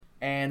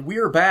And we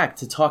are back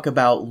to talk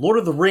about Lord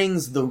of the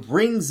Rings, The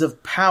Rings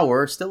of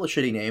Power, still a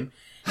shitty name.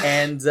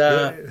 And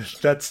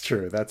that's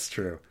true.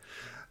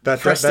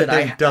 That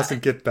name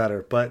doesn't get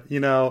better, but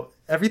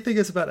everything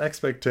is about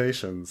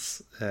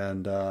expectations.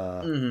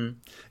 And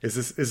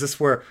is this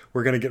where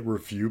we're gonna get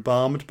review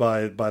bombed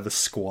by the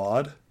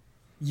squad?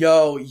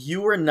 Yo,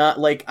 you were not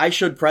I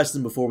showed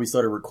Preston before we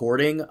started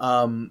recording.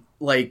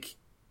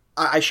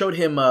 I showed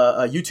him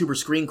a YouTuber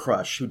Screen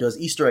Crush who does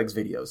Easter eggs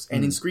videos,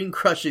 and in Screen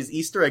Crush's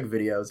Easter egg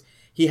videos,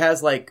 he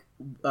has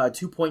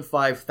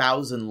 2.5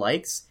 thousand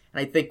likes,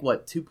 and I think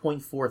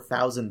 2.4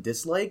 thousand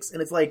dislikes,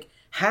 and it's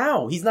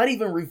how? He's not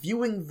even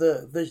reviewing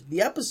the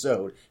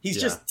episode.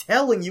 He's just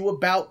telling you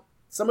about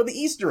some of the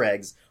Easter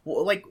eggs.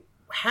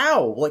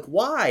 How?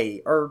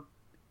 Why? Or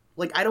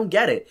I don't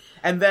get it.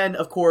 And then,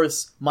 of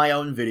course, my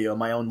own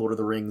Lord of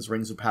the Rings,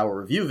 Rings of Power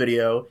review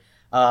video.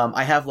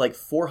 I have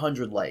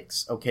 400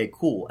 likes. Okay,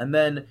 cool. And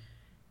then,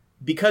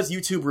 because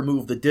YouTube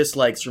removed the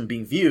dislikes from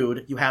being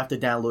viewed, you have to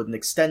download an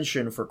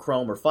extension for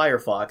Chrome or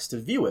Firefox to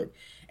view it.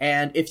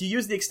 And if you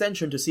use the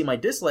extension to see my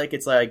dislike,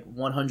 it's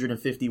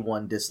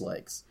 151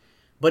 dislikes.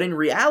 But in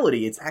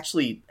reality, it's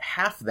actually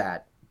half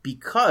that,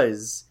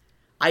 because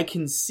I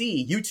can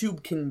see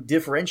YouTube can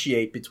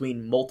differentiate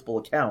between multiple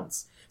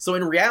accounts. So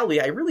in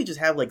reality, I really just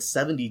have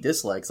 70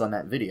 dislikes on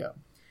that video.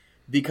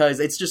 Because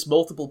it's just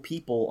multiple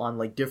people on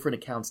different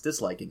accounts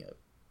disliking it.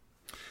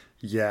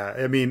 Yeah,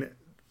 I mean,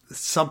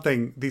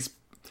 somebody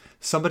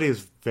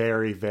is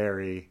very,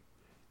 very.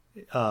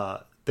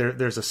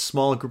 There's a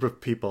small group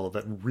of people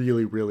that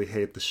really, really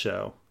hate the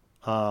show,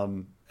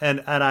 and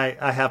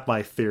I have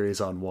my theories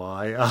on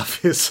why,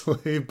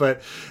 obviously,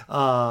 but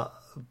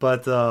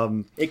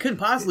it couldn't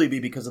possibly be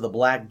because of the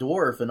Black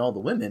Dwarf and all the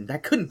women.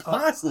 That couldn't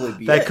possibly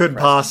be. That couldn't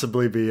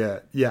possibly be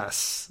it.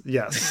 Yes.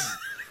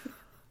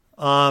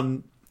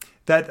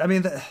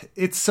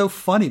 It's so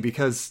funny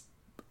because,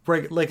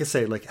 like I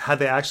say, had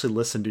they actually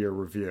listened to your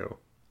review,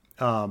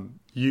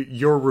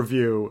 your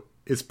review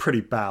is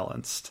pretty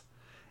balanced,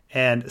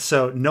 and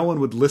so no one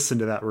would listen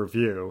to that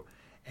review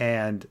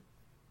and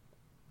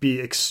be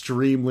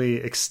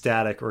extremely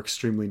ecstatic or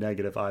extremely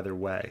negative either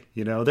way.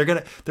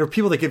 There are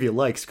people that give you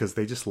likes because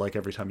they just like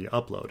every time you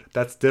upload.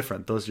 That's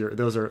different. Those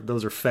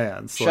are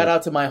fans. Shout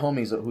out to my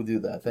homies who do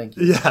that. Thank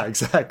you. Yeah,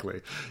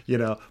 exactly.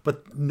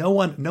 But no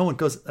one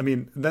goes. I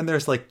mean, then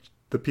there's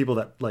the people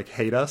that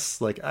hate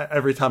us.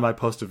 Every time I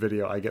post a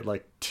video, I get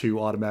 2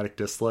 automatic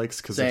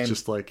dislikes because it's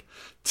just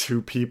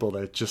 2 people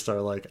that just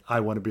are I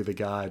want to be the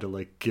guy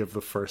to give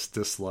the first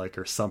dislike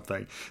or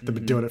something. They've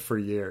been doing it for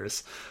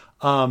years.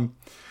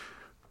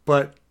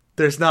 But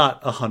there's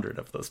not 100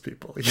 of those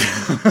people.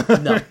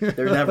 No,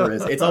 there never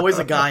is. It's always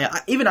a guy.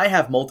 I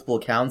have multiple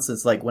accounts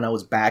since when I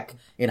was back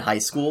in high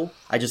school.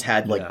 I just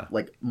had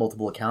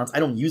multiple accounts. I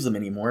don't use them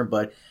anymore,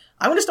 but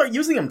I'm going to start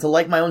using them to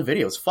like my own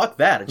videos. Fuck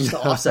that. Just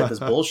to offset this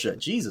bullshit.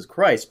 Jesus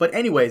Christ. But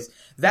anyways,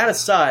 that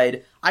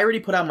aside, I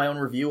already put out my own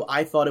review.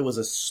 I thought it was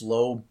a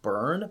slow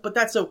burn, but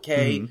that's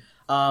okay.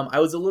 Mm-hmm. I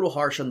was a little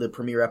harsh on the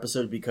premiere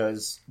episode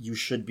because you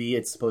should be.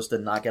 It's supposed to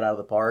knock it out of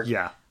the park.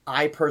 Yeah.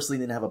 I personally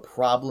didn't have a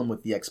problem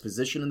with the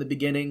exposition in the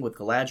beginning with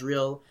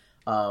Galadriel.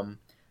 A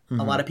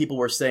lot of people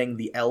were saying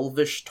the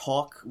elvish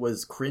talk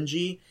was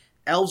cringy.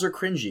 Elves are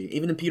cringy,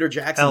 even in Peter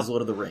Jackson's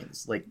Lord of the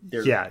Rings.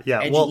 They're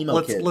edgy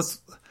emo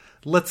kids.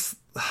 Let's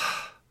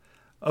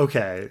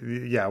okay,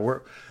 yeah.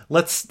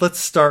 Let's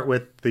start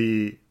with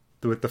the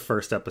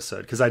first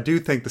episode, because I do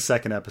think the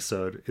second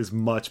episode is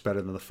much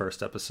better than the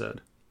first episode.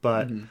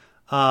 But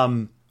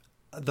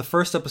the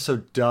first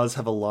episode does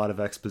have a lot of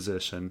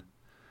exposition.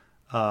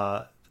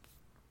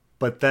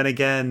 But then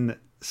again,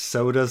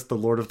 so does the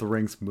Lord of the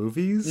Rings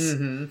movies.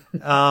 And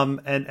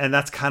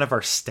that's kind of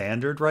our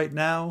standard right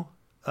now,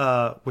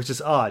 which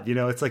is odd.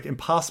 It's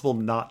impossible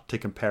not to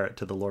compare it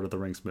to the Lord of the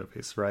Rings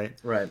movies, right?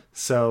 Right.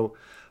 So,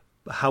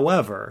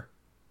 however,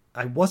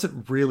 I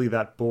wasn't really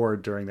that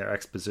bored during their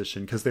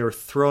exposition because they were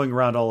throwing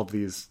around all of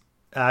these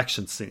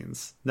action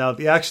scenes. Now,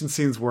 the action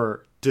scenes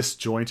were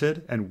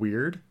disjointed and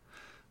weird,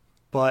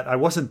 but I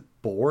wasn't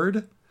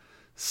bored.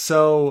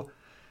 So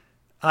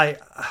I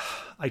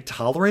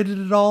tolerated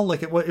it all.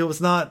 It was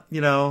not,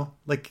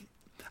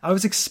 I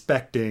was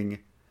expecting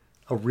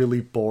a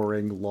really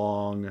boring,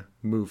 long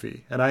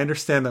movie. And I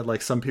understand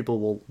that some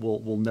people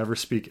will never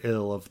speak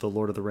ill of the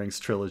Lord of the Rings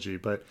trilogy,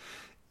 but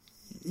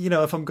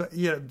if I'm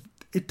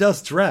it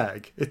does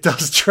drag. It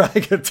does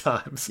drag at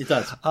times. It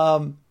does.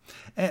 And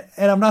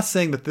I'm not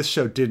saying that this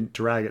show didn't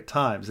drag at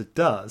times. It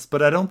does,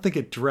 but I don't think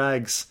it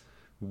drags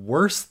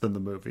worse than the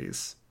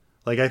movies.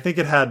 I think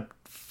it had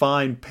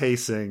fine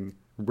pacing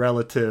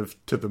relative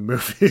to the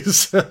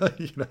movies. A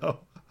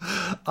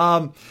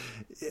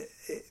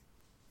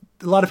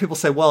lot of people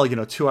say, well,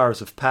 2 hours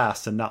have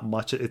passed and not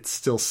much. It's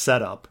still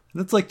set up.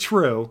 And it's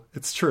true.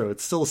 It's true.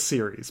 It's still a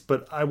series,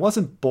 but I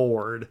wasn't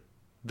bored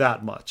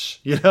that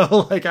much, I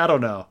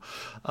don't know.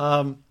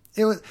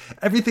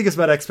 Everything is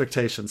about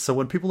expectations. So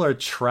when people are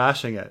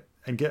trashing it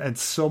and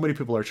so many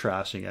people are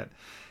trashing it,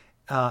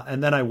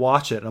 And then I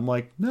watch it and I'm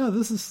like, no,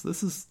 this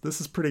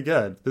is pretty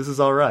good. This is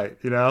all right.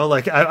 You know,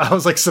 like I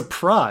was like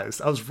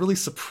surprised. I was really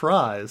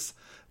surprised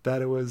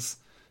that it was,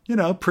 you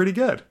know, pretty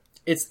good.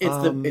 It's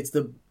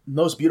the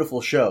most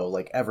beautiful show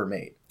like ever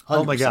made. 100%.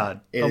 Oh my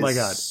God. It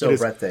is so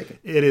breathtaking.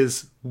 It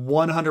is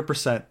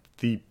 100%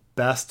 the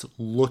best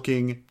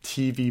looking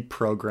TV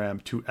program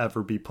to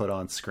ever be put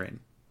on screen.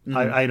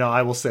 I know,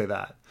 I will say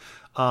that.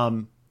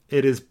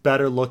 It is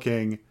better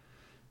looking.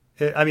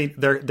 I mean,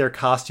 their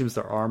costumes,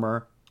 their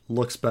armor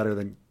looks better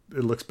than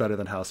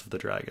House of the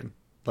Dragon.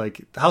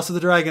 Like House of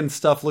the Dragon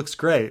stuff looks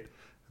great.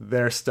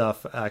 Their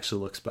stuff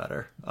actually looks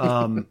better.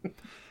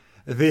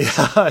 Their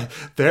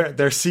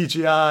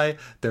CGI,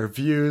 their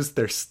views,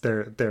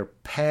 their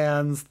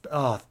pans,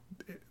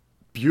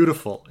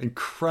 beautiful,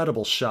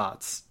 incredible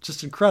shots,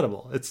 just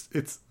incredible.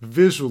 It's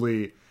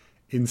visually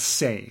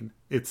insane.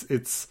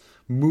 It's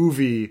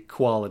movie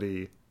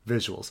quality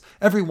visuals.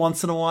 Every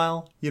once in a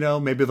while, you know,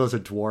 maybe there's a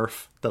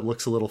dwarf that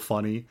looks a little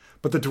funny,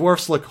 but the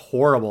dwarfs look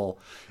horrible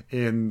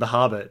in the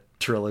Hobbit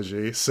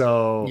trilogy.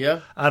 So yeah,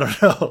 I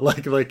don't know,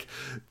 like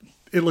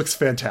it looks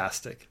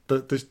fantastic.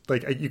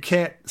 Like you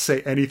can't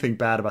say anything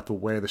bad about the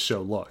way the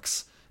show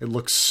looks. It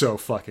looks so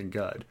fucking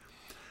good.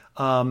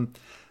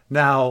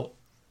 Now,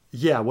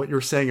 yeah, what you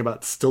were saying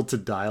about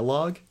stilted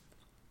dialogue,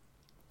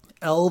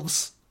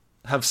 elves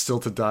have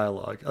stilted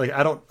dialogue. Like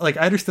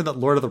I understand that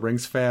Lord of the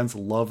Rings fans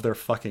love their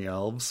fucking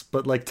elves,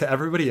 but like to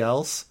everybody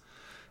else,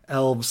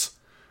 elves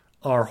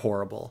are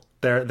horrible.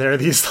 They're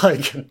these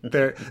like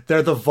they're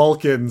the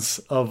Vulcans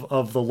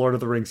of the Lord of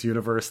the Rings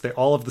universe. They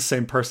all have the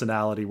same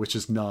personality, which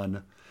is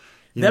none.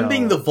 Them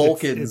being the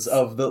Vulcans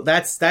of the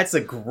that's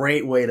a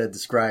great way to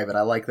describe it.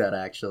 I like that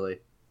actually.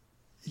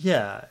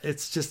 Yeah,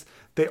 it's just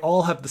they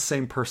all have the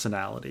same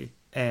personality,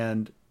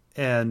 and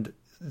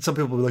some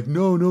people will be like,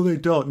 no, they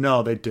don't.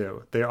 No, they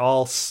do. They're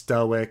all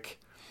stoic,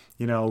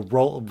 you know,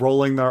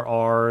 rolling their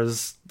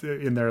R's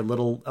in their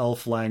little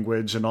elf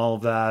language and all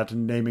of that,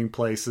 and naming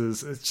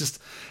places. It's just,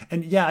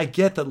 and yeah, I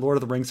get that Lord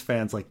of the Rings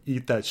fans like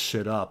eat that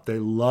shit up. They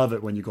love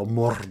it when you go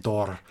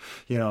Mordor,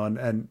 you know,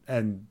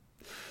 and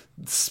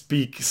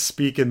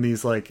speak in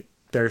these like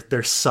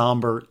their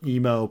somber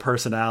emo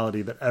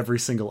personality that every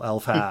single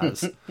elf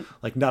has.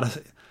 Like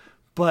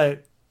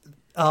but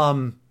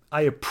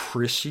I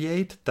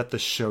appreciate that the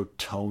show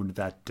toned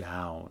that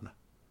down.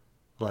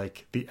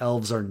 Like the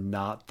elves are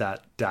not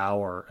that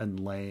dour and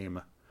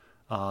lame.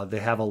 They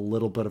have a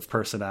little bit of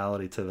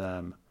personality to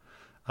them.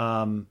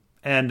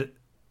 And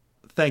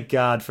thank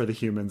God for the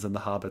humans and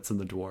the hobbits and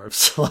the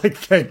dwarves. Like,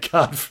 thank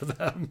God for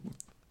them.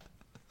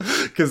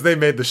 Because they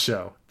made the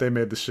show.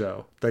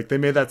 Like, they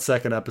made that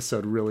second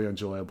episode really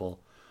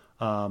enjoyable.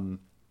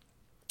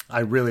 I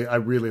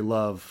really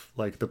love,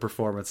 like, the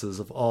performances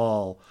of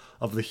all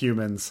of the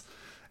humans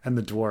and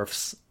the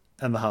dwarfs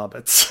and the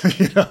hobbits,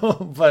 you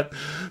know? But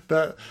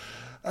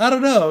I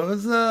don't know.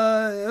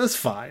 It was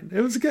fine.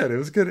 It was good.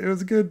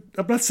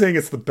 I'm not saying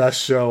it's the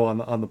best show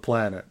on the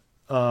planet.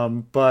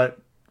 But,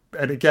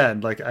 and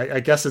again, like,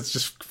 I guess it's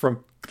just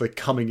from, like,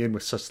 coming in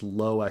with such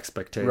low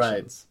expectations.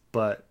 Right.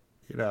 But,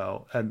 you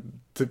know, and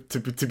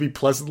to be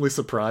pleasantly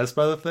surprised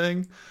by the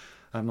thing,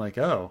 I'm like,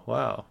 oh,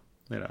 wow,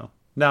 you know.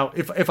 Now,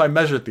 if I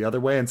measure it the other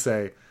way and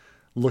say,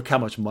 look how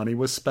much money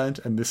was spent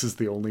and this is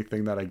the only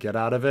thing that I get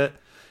out of it,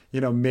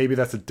 you know, maybe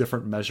that's a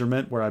different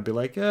measurement where I'd be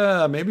like,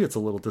 yeah, maybe it's a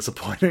little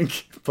disappointing.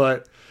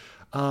 But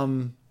I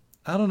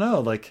don't know,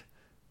 like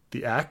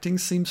the acting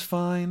seems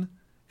fine.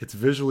 It's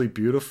visually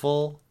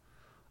beautiful.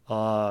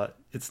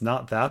 It's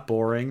not that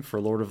boring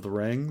for Lord of the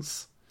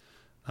Rings.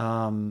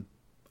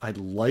 I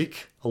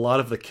like a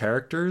lot of the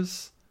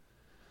characters.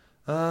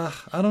 I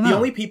don't know. The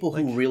only people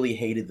who really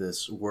hated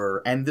this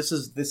were, and this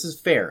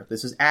is fair,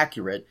 this is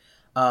accurate.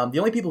 The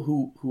only people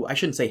who I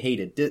shouldn't say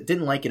hated,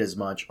 didn't like it as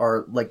much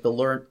are like the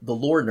lore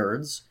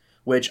nerds,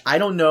 which I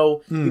don't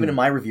know. Even in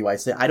my review, I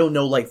said I don't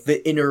know like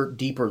the inner,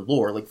 deeper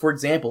lore. Like for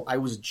example, I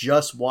was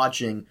just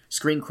watching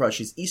Screen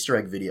Crush's Easter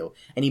egg video,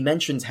 and he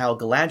mentions how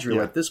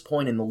Galadriel at this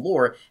point in the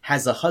lore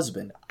has a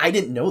husband. I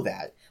didn't know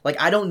that.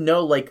 Like I don't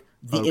know like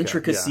the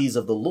intricacies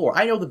of the lore.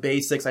 I know the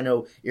basics. I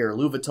know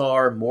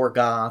Iluvatar,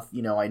 Morgoth.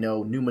 You know, I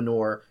know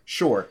Numenor.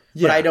 Sure,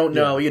 but I don't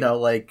know. You know,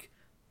 like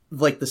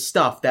the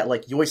stuff that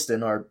like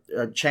Yoistin, our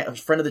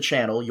friend of the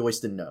channel,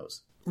 Yoistin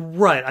knows.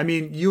 Right. I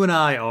mean, you and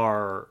I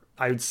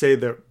would say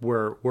that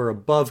we're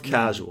above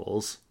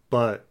casuals,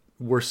 but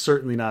we're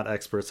certainly not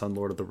experts on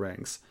Lord of the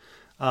Rings.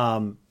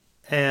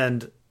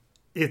 And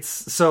it's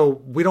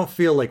so we don't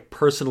feel like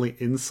personally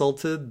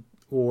insulted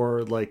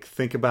or like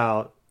think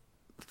about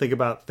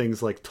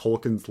things like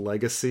Tolkien's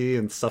legacy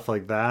and stuff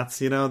like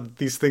that. You know,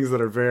 these things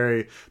that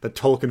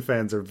Tolkien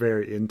fans are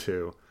very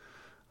into.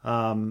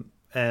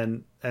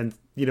 And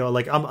you know,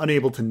 like I'm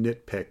unable to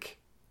nitpick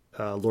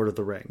Lord of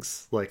the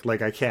Rings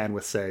like I can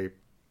with say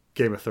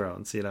Game of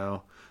Thrones, you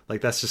know? Like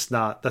that's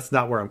not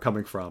where I'm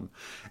coming from.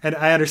 And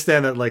I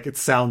understand that like it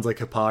sounds like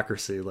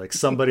hypocrisy. Like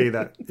somebody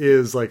that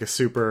is like a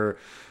super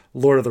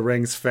Lord of the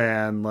Rings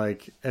fan,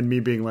 like, and me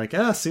being like,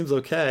 seems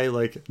okay.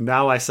 Like,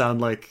 now I sound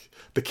like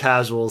the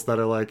casuals that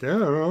are like, I don't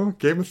know,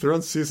 Game of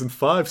Thrones season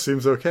 5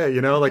 seems okay.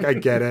 You know, like, I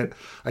get it.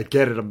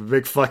 I'm a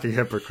big fucking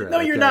hypocrite. No,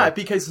 you're not,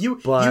 because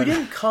you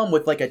didn't come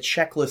with like a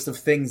checklist of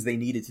things they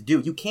needed to do.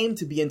 You came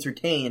to be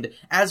entertained,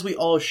 as we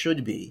all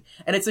should be.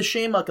 And it's a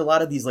shame like a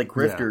lot of these like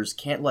grifters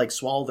can't like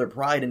swallow their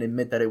pride and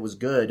admit that it was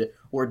good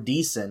or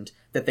decent,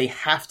 that they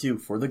have to,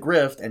 for the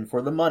grift and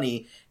for the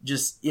money,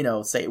 just, you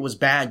know, say it was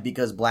bad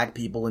because black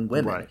people and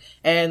women. Right.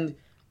 And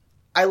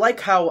I like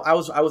how I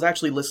was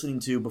actually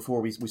listening to,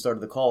 before we started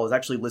the call, I was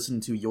actually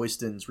listening to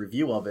Yoiston's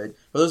review of it.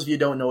 For those of you who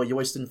don't know,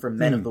 Yoiston from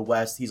Men of the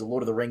West, he's a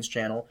Lord of the Rings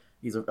channel.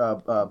 He's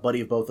a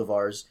buddy of both of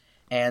ours.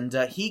 And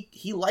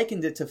he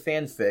likened it to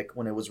fanfic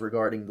when it was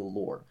regarding the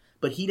lore.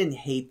 But he didn't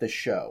hate the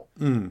show.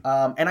 And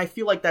I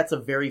feel like that's a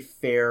very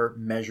fair,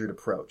 measured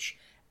approach.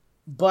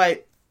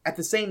 But at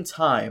the same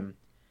time,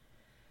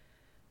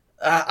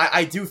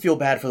 I do feel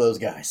bad for those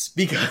guys.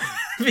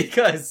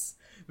 Because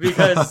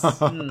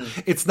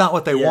it's not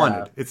what they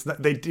wanted. It's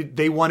not,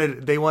 they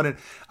wanted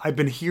I've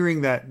been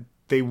hearing that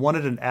they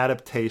wanted an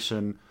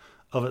adaptation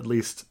of at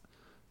least,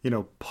 you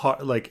know,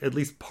 at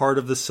least part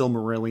of the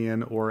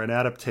Silmarillion, or an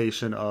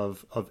adaptation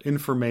of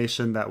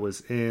information that was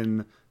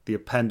in the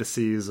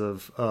appendices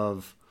of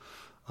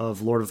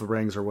Lord of the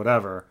Rings or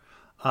whatever.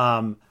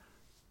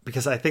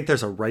 Because I think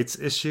there's a rights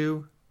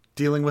issue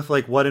dealing with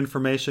like what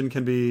information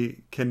can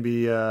be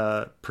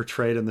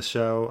portrayed in the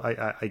show.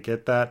 I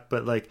get that,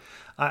 but like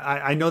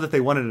I know that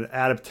they wanted an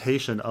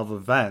adaptation of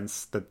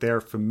events that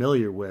they're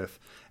familiar with,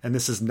 and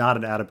this is not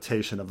an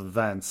adaptation of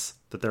events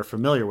that they're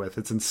familiar with.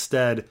 It's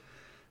instead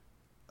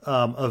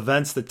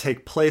events that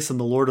take place in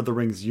the Lord of the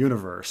Rings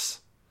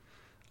universe,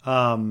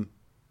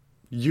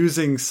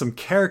 using some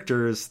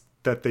characters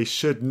that they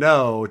should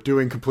know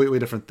doing completely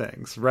different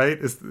things, right?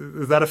 Is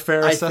that a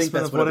fair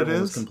assessment of what it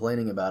is? Was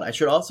complaining about. I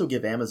should also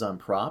give Amazon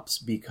props,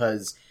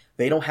 because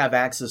they don't have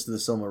access to the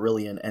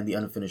Silmarillion and the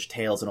Unfinished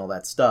Tales and all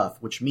that stuff,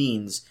 which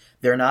means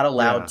they're not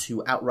allowed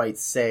to outright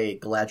say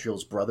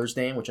Galadriel's brother's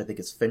name, which I think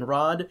is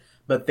Finrod,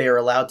 but they're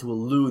allowed to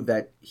allude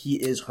that he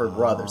is her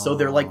brother. So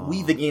they're like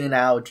weaving in and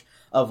out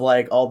of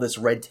like all this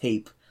red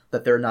tape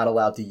that they're not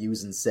allowed to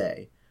use and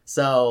say.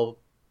 So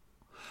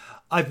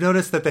I've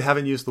noticed that they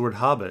haven't used the word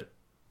Hobbit.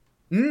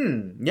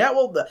 Yeah,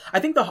 well, I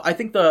think the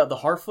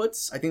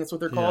Harfoots, I think that's what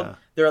they're called. Yeah.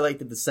 They're like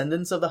the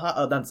descendants of the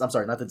I'm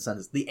sorry, not the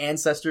descendants, the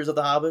ancestors of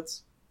the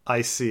hobbits.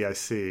 I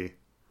see.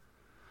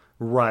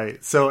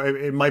 Right. So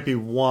it might be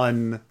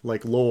one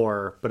like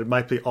lore, but it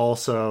might be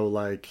also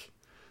like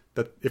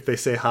that if they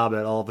say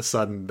Hobbit, all of a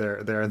sudden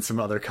they're in some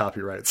other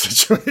copyright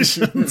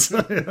situations.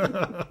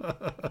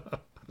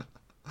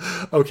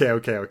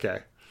 Okay.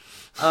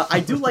 I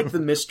do like the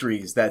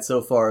mysteries that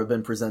so far have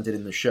been presented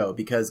in the show,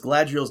 because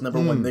Galadriel's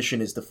number one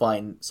mission is to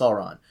find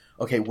Sauron.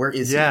 Okay, where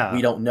is he?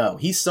 We don't know.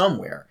 He's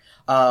somewhere.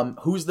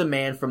 Who's the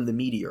man from the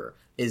meteor?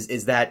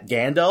 Is that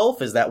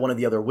Gandalf? Is that one of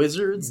the other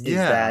wizards? Is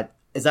that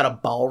a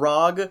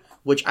Balrog?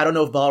 Which I don't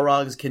know if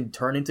Balrogs can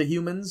turn into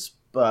humans,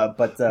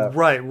 but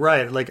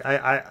right. Like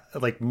I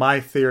like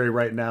my theory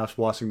right now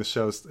watching the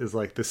show is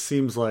like this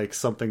seems like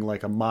something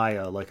like a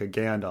Maya, like a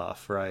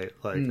Gandalf, right?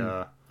 Like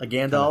a Gandalf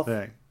kind of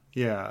thing.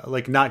 Yeah,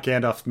 like not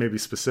Gandalf maybe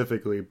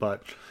specifically,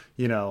 but,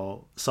 you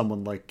know,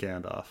 someone like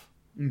Gandalf.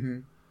 Mm-hmm.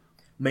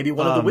 Maybe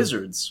one of the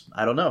wizards.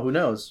 I don't know. Who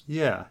knows?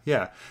 Yeah.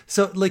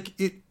 So, like,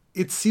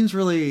 it seems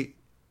really,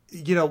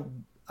 you know,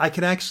 I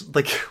can actually,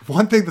 like,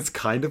 one thing that's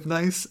kind of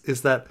nice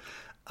is that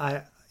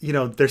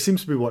there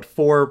seems to be,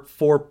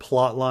 four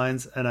plot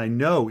lines, and I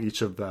know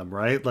each of them,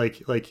 right?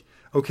 Like,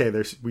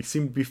 okay, we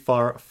seem to be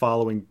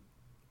following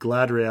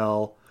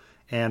Galadriel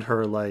and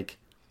her, like,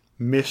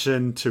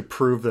 mission to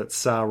prove that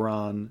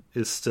Sauron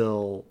is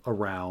still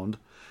around,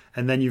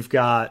 and then you've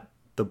got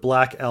the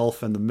Black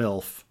Elf and the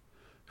MILF,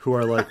 who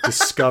are like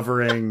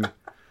discovering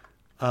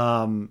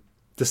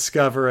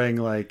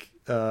like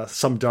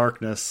some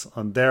darkness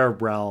on their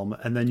realm,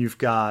 and then you've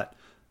got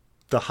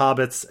the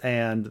hobbits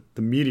and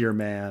the Meteor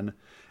Man,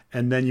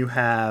 and then you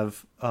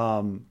have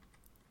Elrond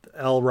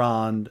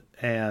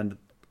and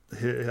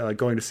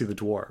going to see the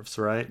dwarves,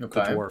 right?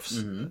 Okay. The dwarfs.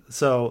 Mm-hmm.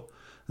 So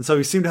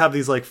we seem to have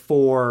these like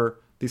four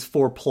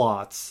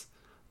plots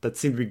that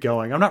seem to be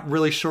going. I'm not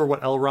really sure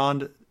what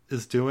Elrond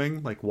is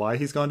doing, like why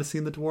he's gone to see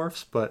the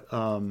dwarfs, but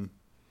I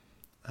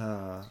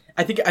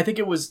think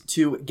it was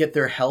to get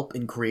their help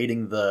in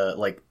creating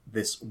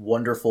this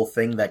wonderful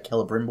thing that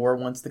Celebrimbor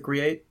wants to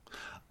create.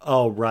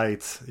 Oh,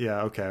 right.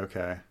 Yeah,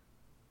 okay.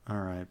 All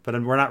right.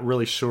 But we're not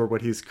really sure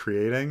what he's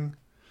creating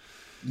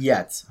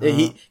yet.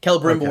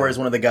 Celebrimbor is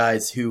one of the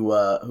guys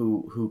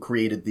who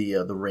created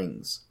the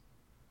rings.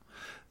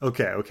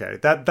 Okay.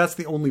 That's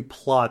the only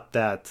plot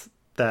that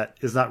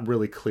is not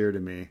really clear to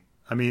me.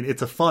 I mean,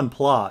 it's a fun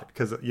plot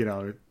because, you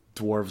know,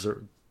 dwarves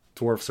are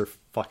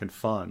fucking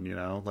fun, you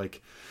know?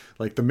 Like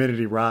the minute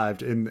he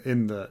arrived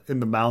in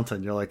the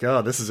mountain, you're like,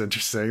 "Oh, this is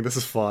interesting. This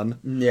is fun."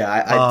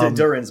 Yeah,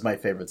 Durin's my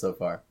favorite so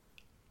far.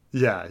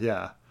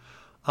 Yeah.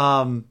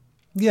 That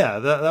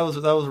was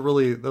a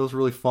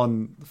really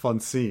fun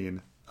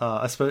scene.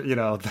 Especially,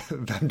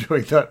 them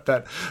doing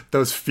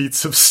those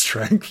feats of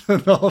strength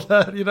and all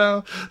that.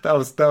 That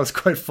was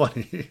quite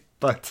funny.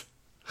 But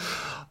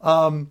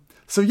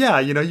so yeah,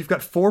 you've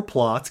got 4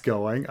 plots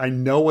going. I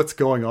know what's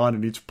going on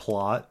in each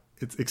plot.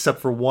 It's except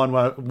for one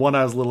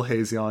I was a little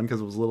hazy on because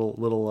it was a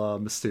little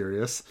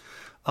mysterious.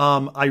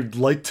 I'd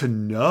like to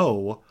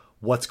know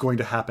what's going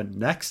to happen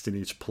next in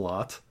each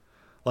plot.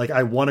 Like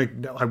I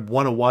want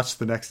to watch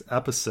the next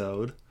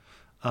episode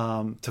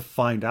to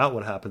find out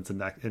what happens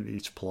in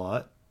each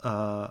plot.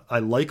 I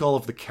like all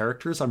of the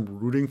characters. I'm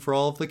rooting for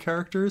all of the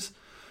characters.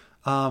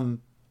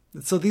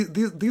 So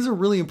these are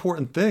really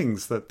important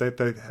things that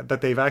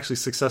they've actually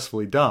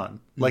successfully done.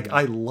 Like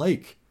I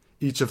like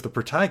each of the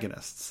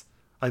protagonists.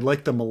 I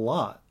like them a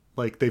lot.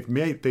 Like they've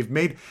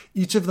made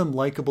each of them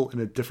likable in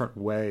a different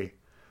way,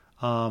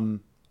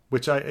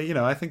 which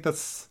I think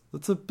that's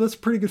a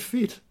pretty good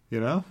feat.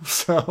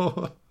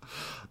 So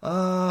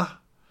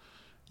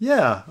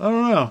yeah, I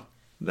don't know.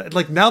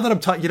 Like now that I'm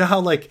talking, how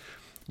like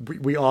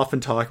we often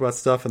talk about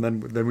stuff and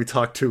then we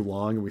talk too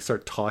long and we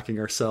start talking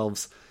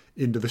ourselves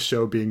into the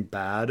show being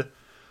bad.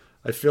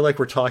 I feel like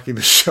we're talking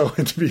the show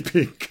into me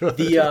being good.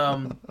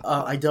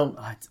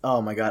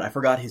 Oh my god, I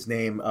forgot his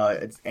name.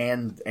 It's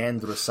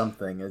Andra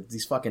something.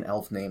 These fucking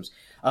elf names.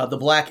 The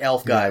black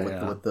elf guy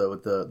with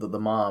the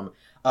mom.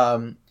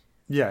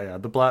 Yeah,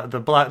 the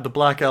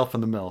black elf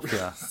and the MILF,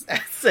 yeah.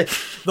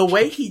 The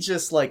way he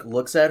just like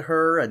looks at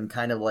her and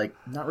kind of like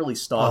not really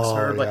stalks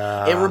her,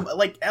 but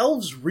like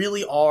elves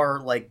really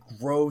are like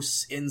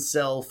gross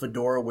incel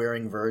fedora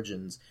wearing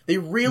virgins. They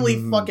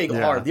really fucking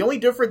are. The only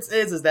difference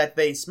is that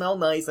they smell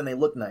nice and they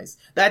look nice.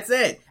 That's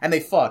it. And they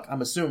fuck,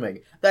 I'm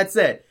assuming. That's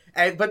it.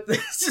 But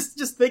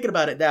just thinking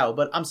about it now,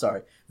 but I'm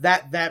sorry.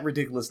 That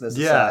ridiculousness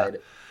aside.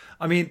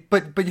 I mean,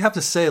 but you have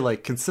to say,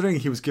 like, considering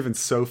he was given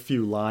so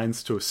few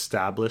lines to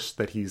establish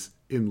that he's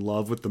in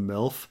love with the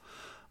MILF,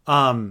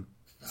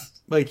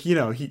 like, he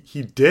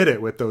did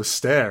it with those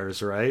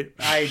stares, right?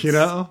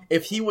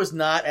 If he was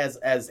not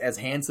as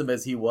handsome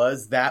as he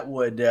was, that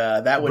would be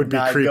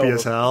not creepy go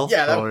as hell.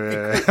 Yeah, that would be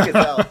creepy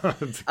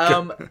as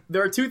hell.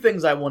 There are 2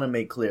 things I want to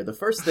make clear. The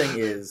first thing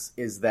is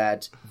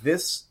that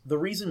the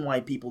reason why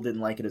people didn't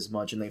like it as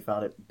much and they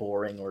found it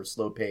boring or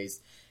slow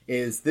paced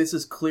is this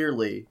is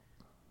clearly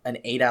an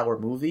 8-hour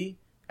movie,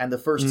 and the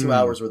first 2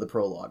 hours were the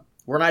prologue.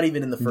 We're not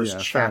even in the first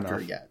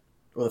chapter yet,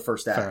 or the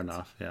first act. Fair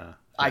enough, yeah.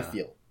 I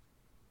feel.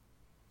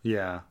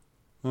 Yeah.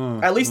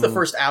 At least the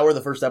first hour,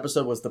 the first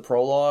episode was the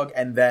prologue,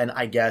 and then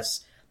I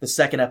guess the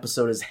second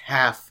episode is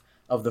half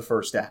of the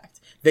first act.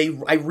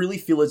 I really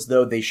feel as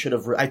though they should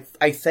have...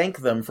 I thank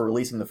them for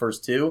releasing the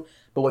first 2,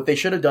 but what they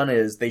should have done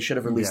is they should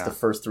have released the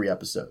first 3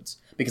 episodes.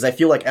 Because I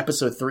feel like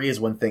episode 3 is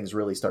when things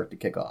really start to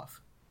kick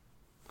off.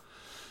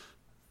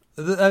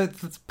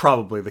 That's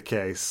probably the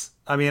case.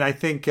 I mean, I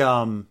think,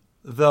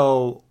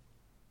 though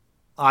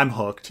I'm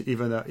hooked,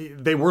 even though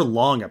they were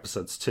long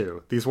episodes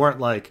too. These weren't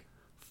like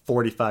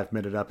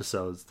 45-minute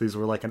episodes. These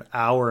were like an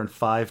hour and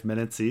 5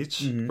 minutes each.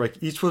 Mm-hmm.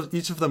 Like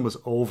each of them was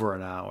over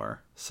an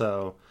hour.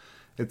 So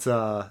it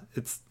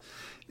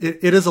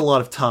is a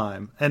lot of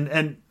time.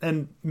 And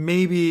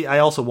maybe I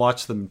also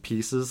watch them in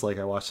pieces. Like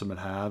I watch them in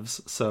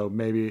halves. So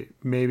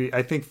maybe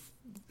I think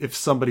if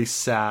somebody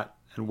sat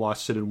and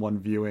watched it in one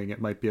viewing, it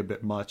might be a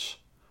bit much.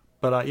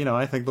 But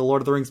I think the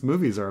Lord of the Rings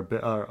movies are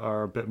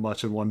a bit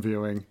much in one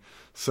viewing.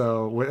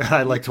 So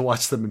I like to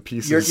watch them in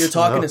pieces. You're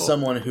talking to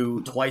someone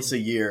who twice a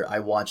year I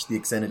watch the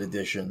extended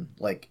edition,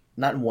 like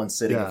not in one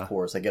sitting, of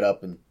course. I get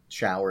up and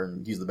shower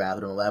and use the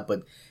bathroom and all that.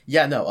 But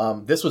yeah,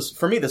 no, this was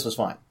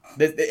fine.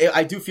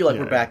 I do feel like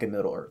we're back in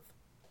Middle Earth.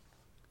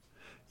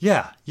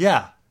 Yeah,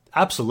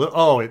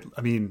 absolutely.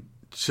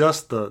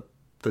 Just the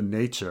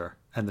nature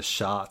and the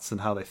shots and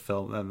how they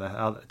film and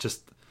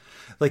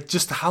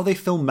just how they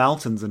film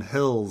mountains and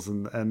hills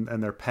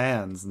and their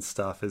pans and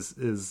stuff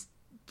is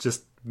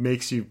just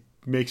makes you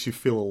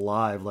feel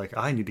alive. Like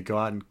I need to go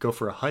out and go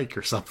for a hike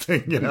or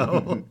something,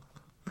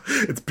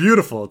 It's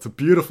beautiful. It's a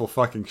beautiful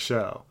fucking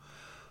show.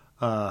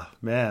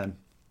 Man.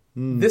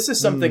 This is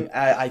something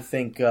I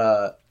think,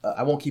 I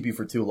won't keep you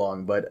for too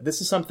long, but this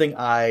is something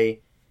I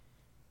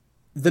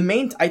think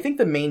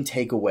the main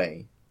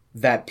takeaway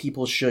that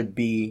people should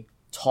be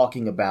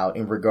talking about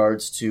in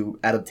regards to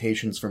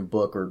adaptations from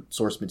book or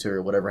source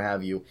material, whatever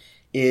have you,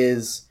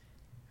 is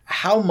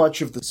how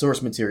much of the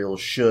source material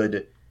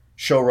should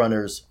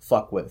showrunners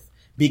fuck with.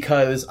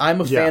 Because I'm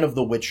a fan of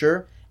The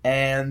Witcher,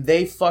 and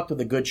they fucked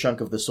with a good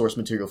chunk of the source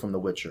material from The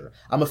Witcher.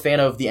 I'm a fan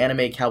of the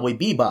anime Cowboy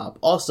Bebop,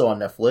 also on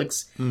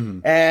Netflix,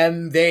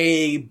 and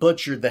they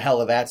butchered the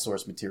hell of that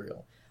source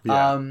material.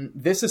 Yeah.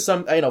 This is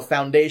some,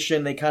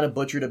 Foundation, they kind of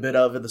butchered a bit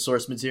of the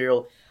source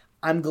material.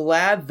 I'm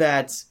glad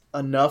that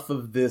enough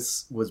of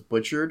this was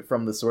butchered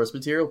from the source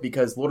material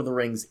because Lord of the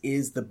Rings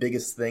is the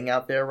biggest thing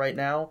out there right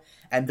now,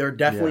 and there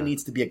definitely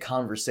needs to be a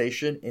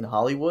conversation in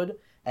Hollywood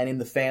and in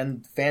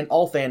the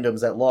all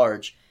fandoms at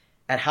large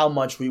at how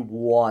much we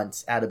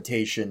want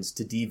adaptations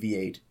to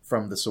deviate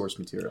from the source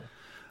material.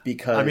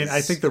 because I mean,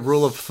 I think the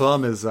rule of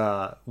thumb is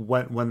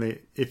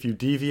if you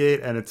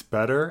deviate and it's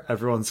better,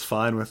 everyone's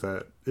fine with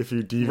it. If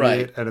you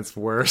deviate and it's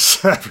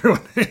worse,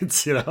 everyone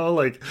hates.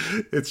 Like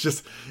it's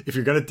just if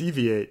you're gonna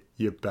deviate,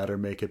 you better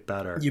make it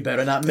better. You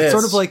better not miss. It's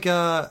sort of like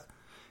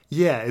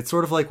it's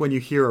sort of like when you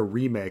hear a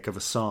remake of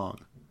a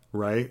song,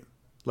 right?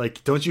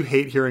 Like, don't you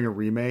hate hearing a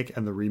remake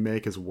and the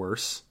remake is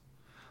worse?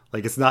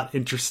 Like, it's not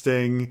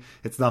interesting,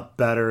 it's not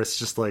better, it's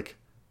just like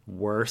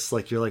worse.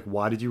 Like, you're like,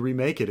 why did you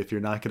remake it if you're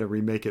not going to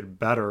remake it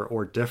better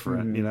or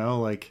different?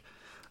 Like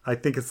I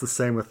think it's the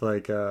same with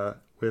like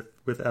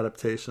with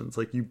adaptations.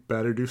 Like, you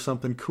better do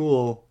something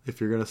cool if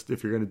you're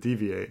gonna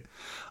deviate.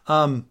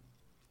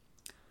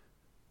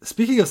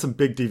 Speaking of some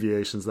big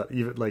deviations that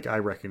even like I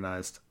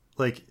recognized,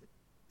 like,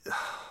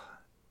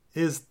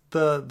 is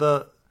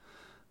the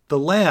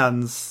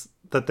lands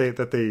that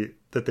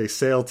they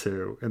sail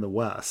to in the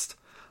West.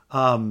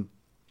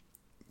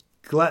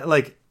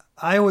 Like,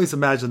 I always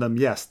imagine them,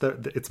 yes,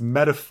 it's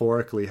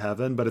metaphorically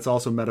heaven, but it's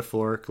also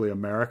metaphorically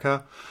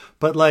America.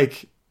 But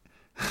like,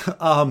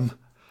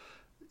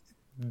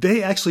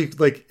 they actually,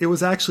 like, it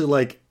was actually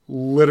like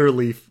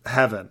literally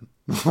heaven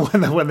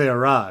when they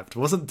arrived.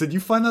 Did you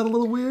find that a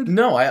little weird?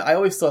 No, I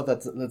always thought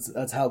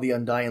that's how the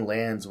Undying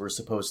Lands were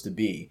supposed to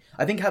be.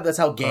 I think that's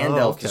how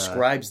Gandalf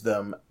describes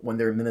them when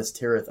they're in Minas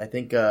Tirith. I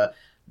think they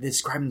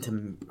described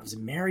them to, was it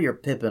Merry or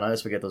Pippin? I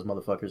always forget those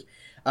motherfuckers.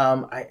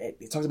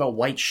 It talks about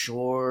white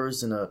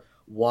shores and a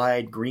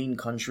wide green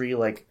country.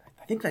 Like,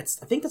 I think that's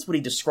what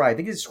he described. I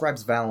think he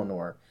describes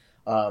Valinor,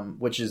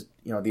 which is,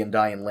 the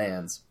Undying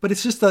Lands. But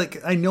it's just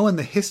like, I know in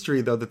the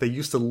history, though, that they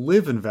used to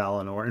live in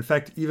Valinor. In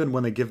fact, even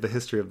when they give the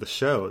history of the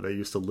show, they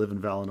used to live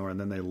in Valinor and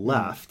then they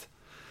left.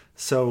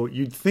 So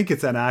you'd think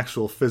it's an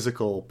actual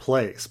physical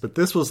place. But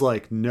this was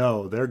like,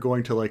 no, they're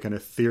going to like an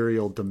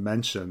ethereal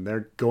dimension.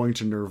 They're going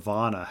to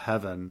Nirvana,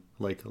 heaven,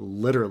 like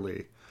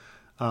literally.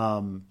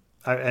 And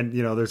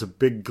there's a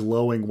big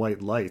glowing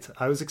white light.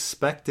 I was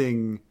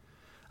expecting,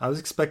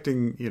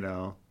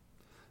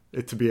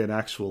 it to be an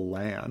actual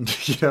land,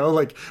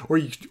 like,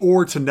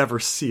 or to never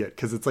see it,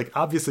 because it's like,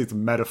 obviously it's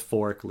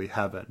metaphorically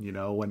heaven.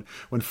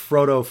 When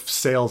Frodo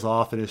sails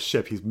off in his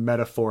ship, he's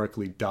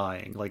metaphorically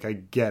dying. Like, I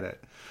get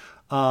it,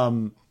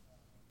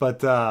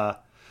 but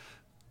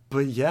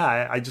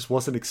yeah, I just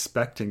wasn't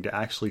expecting to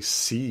actually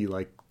see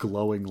like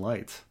glowing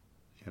light,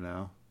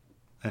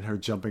 and her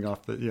jumping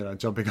off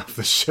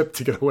the ship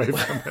to get away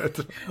from it.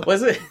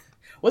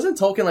 Wasn't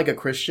Tolkien like a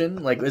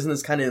Christian? Like, isn't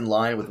this kind of in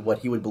line with what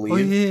he would believe? Oh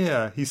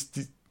yeah,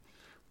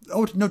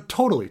 oh no,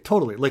 totally.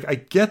 Like, I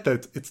get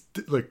that it's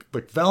like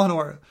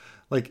Valinor,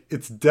 like,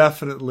 it's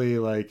definitely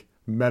like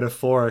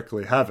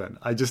metaphorically heaven.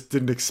 I just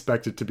didn't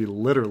expect it to be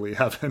literally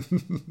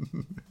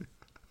heaven.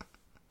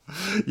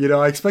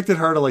 I expected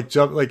her to like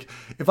jump, like,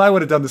 if I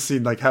would have done the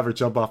scene, like, have her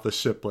jump off the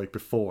ship like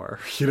before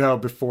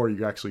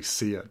you actually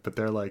see it, but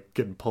they're like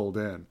getting pulled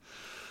in.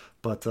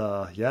 But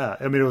yeah,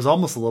 I mean, it was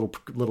almost a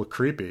little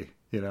creepy,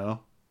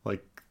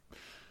 like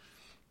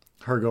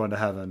her going to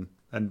heaven.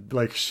 And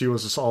like, she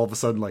was just all of a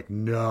sudden like,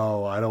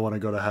 no, I don't want to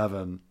go to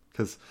heaven.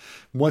 Because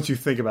once you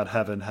think about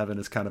heaven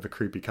is kind of a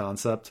creepy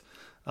concept.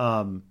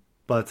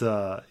 But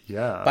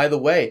yeah. By the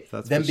way,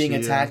 them being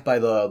attacked by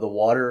the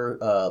water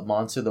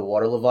monster, the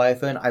water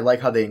leviathan, I like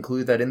how they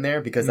include that in there,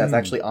 because that's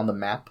actually on the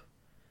map.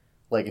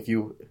 Like, if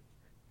you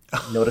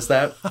notice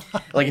that,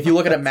 like, if you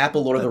look at a map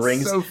of Lord of the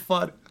Rings, so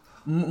fun.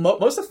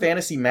 Most of the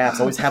fantasy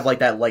maps always have like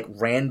that like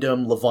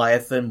random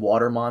leviathan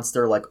water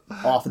monster like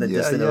off in the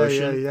distant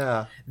ocean.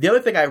 Yeah. The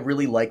other thing I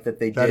really like that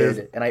they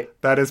did,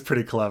 that is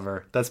pretty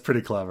clever. That's pretty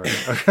clever.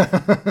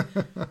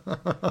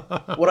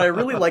 What I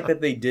really like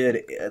that they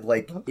did,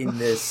 like, in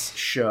this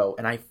show,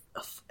 and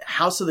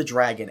House of the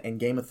Dragon and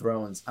Game of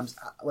Thrones, I'm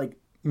like,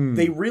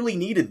 they really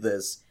needed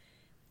this.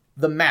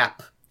 The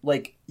map.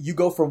 Like, you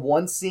go from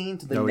one scene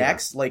to the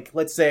next. Yeah. Like,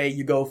 let's say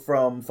you go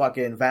from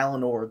fucking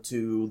Valinor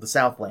to the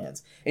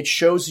Southlands. It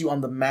shows you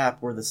on the map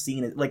where the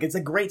scene is. Like, it's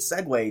a great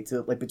segue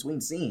to, like, between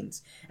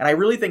scenes. And I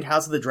really think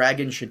House of the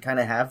Dragon should kind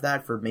of have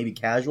that for maybe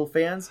casual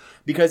fans.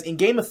 Because in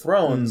Game of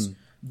Thrones,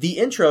 the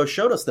intro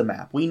showed us the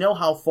map. We know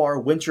how far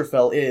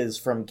Winterfell is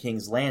from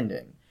King's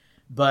Landing.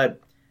 But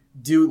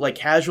do, like,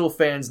 casual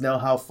fans know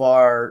how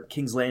far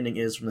King's Landing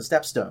is from the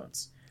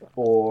Stepstones?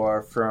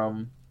 Or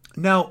from...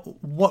 Now,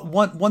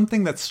 one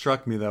thing that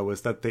struck me, though,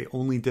 was that they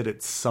only did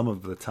it some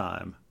of the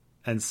time.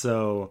 And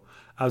so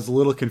I was a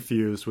little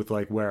confused with,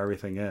 like, where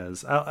everything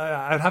is.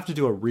 I'd have to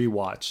do a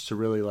rewatch to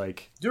really,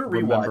 like, do a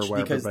rewatch,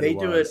 because they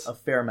do it a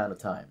fair amount of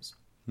times.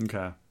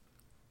 Okay.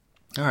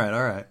 All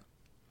right.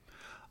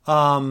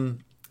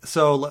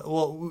 So,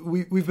 well,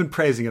 we've been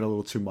praising it a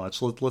little too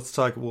much. Let's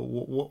talk.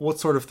 What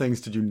sort of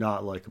things did you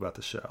not like about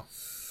the show?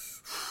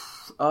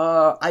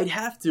 I'd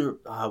have to.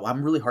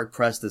 I'm really hard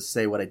pressed to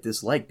say what I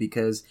disliked,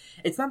 because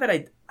it's not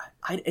that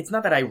it's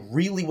not that I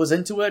really was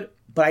into it,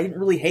 but I didn't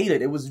really hate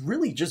it. It was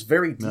really just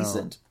very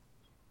decent.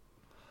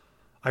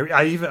 No.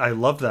 I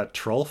loved that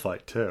troll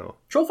fight too.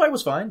 Troll fight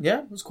was fine. Yeah,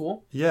 it was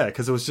cool. Yeah,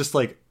 because it was just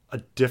like a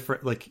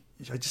different, like,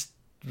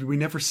 we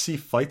never see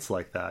fights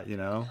like that.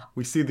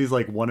 We see these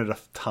like one at a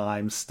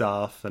time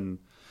stuff, and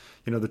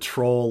the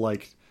troll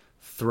like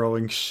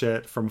throwing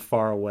shit from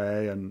far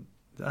away, and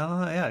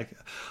yeah.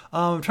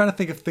 I'm trying to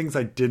think of things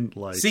I didn't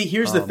like. See,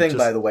 here's the thing,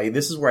 by the way.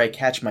 This is where I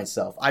catch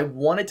myself. I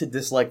wanted to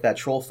dislike that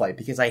troll fight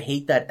because I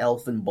hate that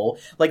elfin bull.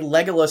 Like,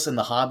 Legolas in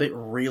The Hobbit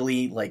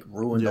really, like,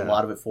 ruined a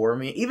lot of it for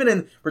me. Even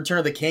in Return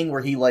of the King,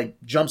 where he, like,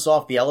 jumps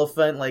off the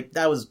elephant, like,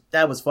 that was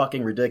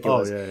fucking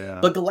ridiculous. Oh, yeah.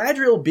 But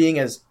Galadriel being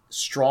as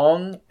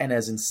strong and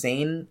as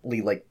insanely,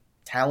 like,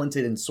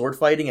 talented in sword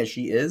fighting as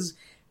she is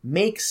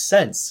makes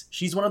sense.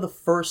 She's one of the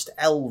first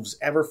elves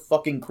ever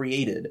fucking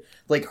created.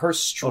 Like, her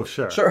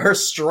her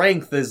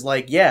strength is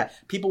like, yeah,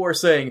 people were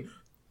saying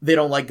they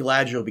don't like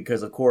Galadriel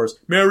because, of course,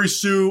 Mary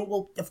Sue.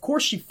 Well, of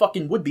course she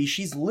fucking would be.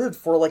 She's lived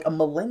for, like, a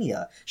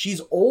millennia.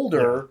 She's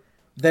older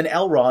than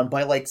Elrond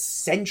by, like,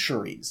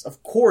 centuries.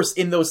 Of course,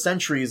 in those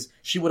centuries,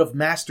 she would have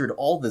mastered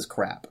all this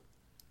crap.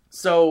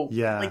 So,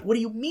 like, what do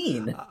you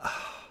mean?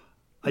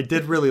 I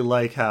did really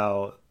like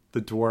how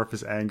the dwarf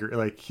is angry.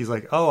 Like, he's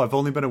like, oh, I've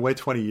only been away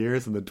 20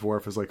 years. And the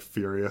dwarf is, like,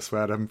 furious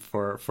at him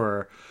for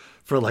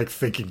like,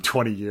 thinking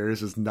 20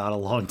 years is not a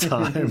long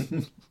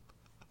time.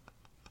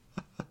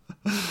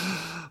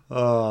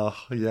 Oh,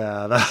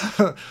 yeah.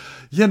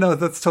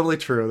 That's totally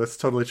true. That's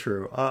totally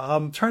true.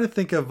 I'm trying to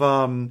think of,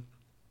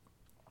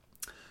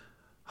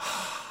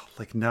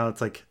 like, now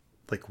it's like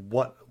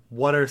what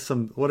are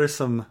some,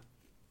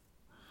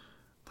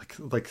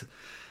 like,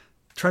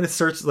 trying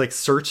to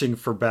searching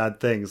for bad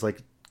things.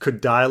 Like, could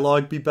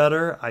dialogue be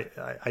better?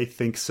 I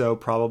think so,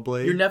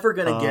 probably. You're never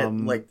gonna get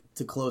like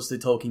too close to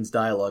Tolkien's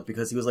dialogue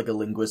because he was like a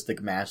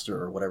linguistic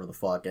master or whatever the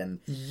fuck.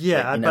 And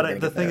but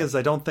the thing is,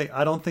 I don't think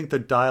the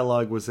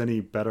dialogue was any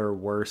better or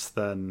worse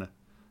than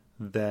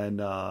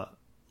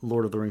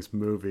Lord of the Rings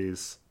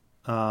movies.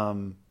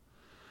 I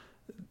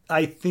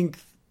think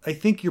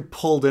you're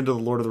pulled into the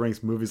Lord of the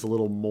Rings movies a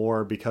little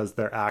more because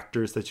they're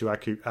actors that you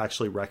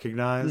actually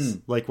recognize.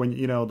 Like when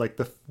like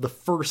the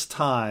first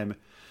time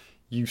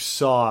you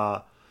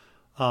saw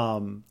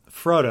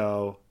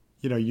Frodo,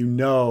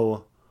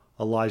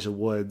 Elijah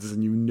Woods,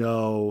 and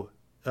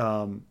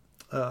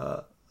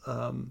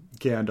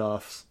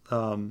Gandalf's.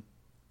 I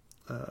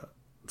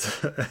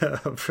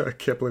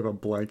can't believe I'm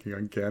blanking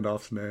on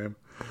Gandalf's name.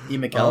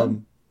 Ian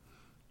McKellen.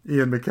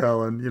 Ian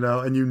McKellen,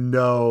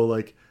 and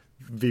like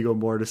Viggo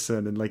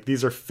Mortensen, and like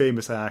these are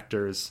famous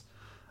actors,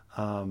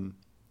 and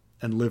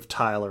Liv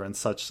Tyler and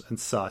such.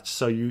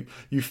 So you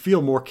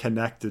feel more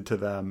connected to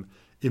them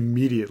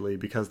immediately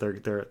because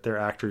they're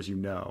actors.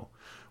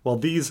 Well,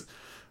 the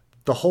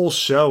whole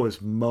show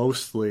is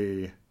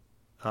mostly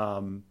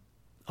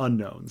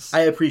unknowns. I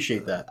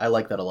appreciate that. I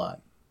like that a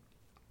lot.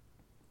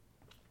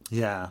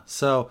 Yeah.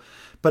 So,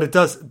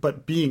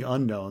 but being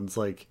unknowns,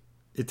 like,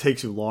 it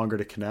takes you longer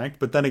to connect.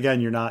 But then again,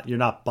 you're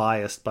not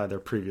biased by their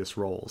previous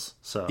roles.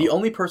 So the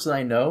only person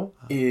I know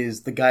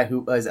is the guy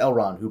who is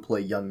Elrond, who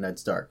played young Ned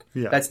Stark.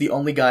 Yeah. That's the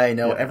only guy I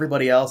know. Yeah.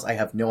 Everybody else, I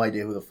have no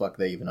idea who the fuck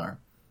they even are.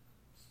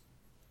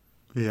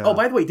 Yeah. Oh,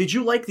 by the way, did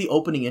you like the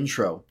opening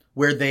intro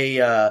where they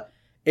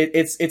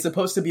it's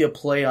supposed to be a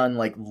play on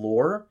like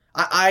lore?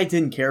 I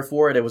didn't care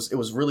for it. It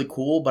was really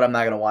cool, but I'm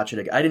not gonna watch it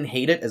again. I didn't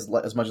hate it as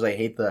much as I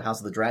hate the House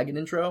of the Dragon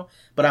intro,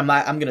 but I'm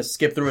gonna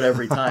skip through it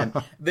every time.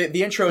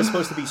 The intro is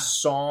supposed to be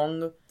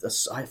song.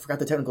 I forgot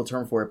the technical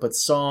term for it, but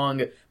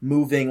song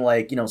moving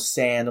like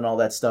sand and all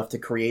that stuff to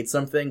create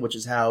something, which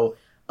is how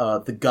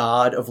the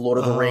god of Lord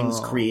of the Rings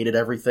created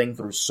everything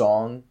through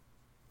song.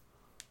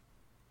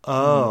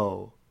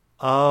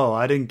 Oh,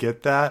 I didn't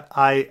get that.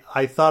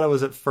 I thought it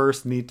was at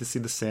first neat to see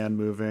the sand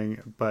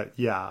moving, but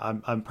yeah,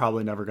 I'm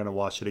probably never going to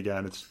watch it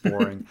again. It's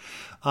boring.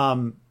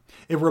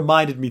 It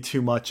reminded me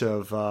too much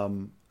of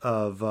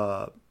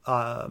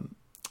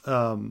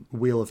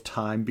Wheel of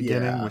Time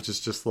beginning, which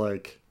is just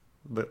like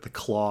the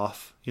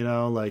cloth,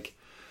 like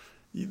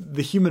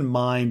the human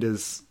mind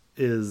is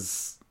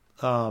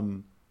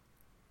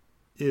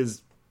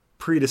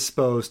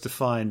predisposed to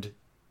find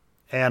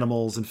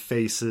animals and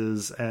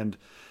faces and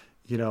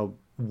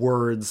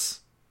words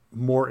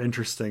more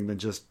interesting than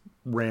just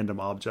random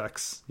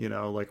objects,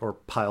 or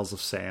piles of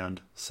sand.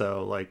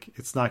 So like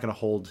it's not going to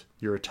hold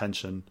your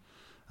attention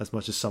as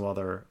much as some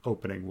other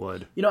opening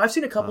would. I've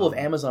seen a couple of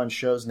Amazon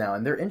shows now,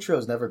 and their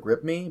intros never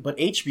grip me. But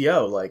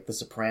HBO, like The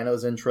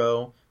Sopranos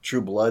intro,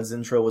 True Blood's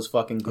intro was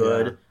fucking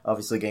good. Yeah.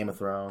 Obviously, Game of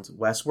Thrones,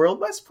 Westworld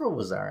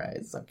was alright.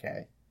 It's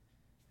okay.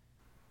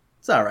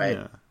 It's alright.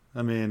 Yeah,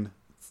 I mean,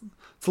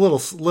 it's a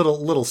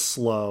little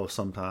slow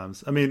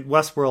sometimes. I mean,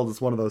 Westworld is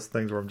one of those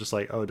things where I'm just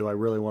like, oh, do I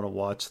really want to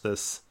watch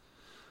this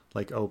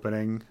like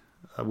opening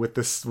with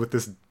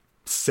this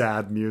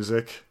sad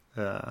music?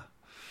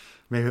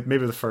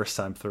 Maybe the first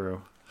time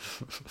through.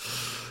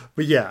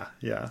 But yeah.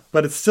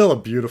 But it's still a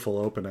beautiful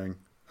opening.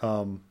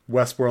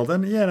 Westworld,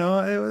 and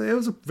it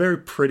was a very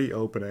pretty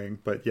opening.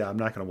 But yeah, I'm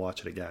not going to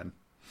watch it again.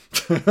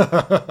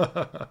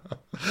 I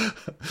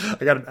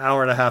got an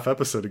hour and a half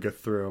episode to get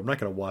through. I'm not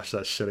going to watch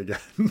that shit again.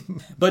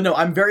 But no,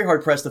 I'm very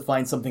hard pressed to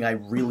find something I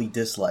really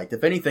disliked.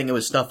 If anything, it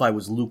was stuff I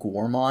was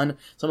lukewarm on.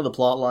 Some of the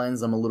plot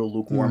lines, I'm a little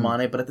lukewarm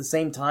on it. But at the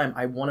same time,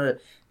 I want to,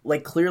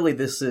 like, clearly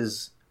this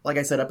is, like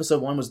I said,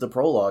 episode 1 was the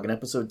prologue, and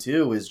episode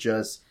 2 is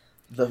just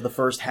the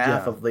first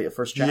half of the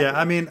first chapter. Yeah,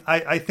 I mean,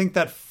 I think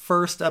that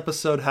first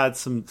episode had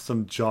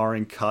some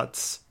jarring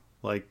cuts.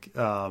 Like,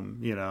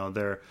 you know,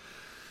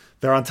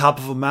 they're on top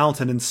of a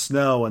mountain in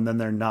snow, and then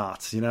they're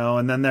not, you know,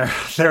 and then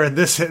they're in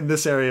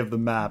this area of the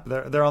map.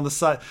 They're on the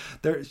side.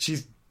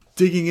 She's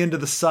digging into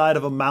the side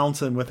of a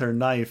mountain with her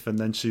knife, and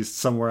then she's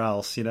somewhere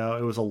else. You know,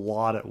 it was a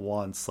lot at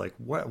once. Like,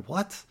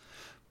 what?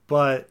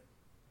 But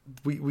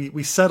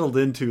we settled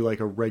into like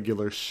a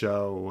regular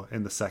show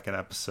in the second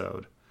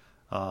episode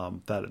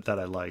that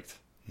I liked.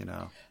 You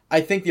know,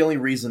 I think the only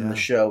reason the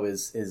show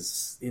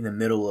is in the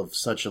middle of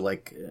such a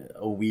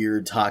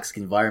weird toxic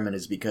environment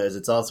is because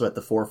it's also at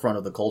the forefront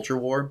of the culture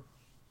war,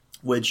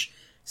 which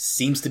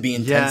seems to be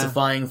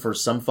intensifying for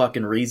some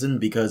fucking reason.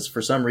 Because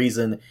for some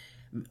reason,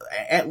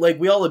 like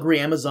we all agree,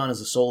 Amazon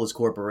is a soulless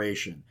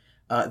corporation.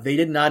 They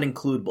did not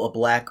include a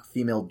black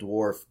female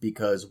dwarf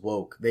because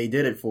woke. They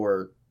did it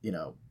for, you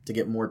know, to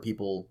get more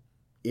people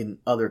in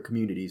other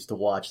communities to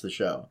watch the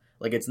show.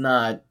 Like, it's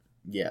not,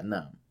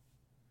 no.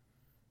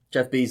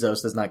 Jeff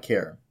Bezos does not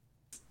care.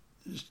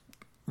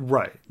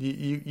 Right.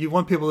 You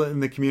want people in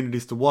the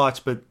communities to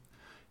watch, but,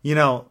 you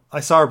know,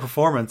 I saw her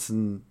performance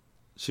and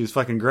she was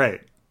fucking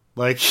great.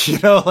 Like, you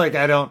know, like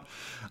I don't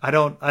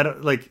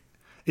like,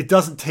 it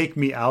doesn't take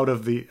me out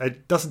of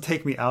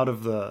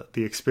the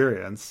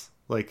experience.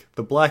 Like,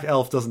 the black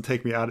elf doesn't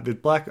take me out of the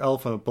black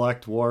elf and a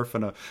black dwarf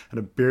and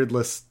a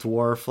beardless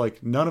dwarf.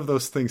 Like, none of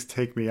those things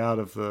take me out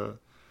of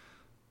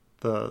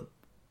the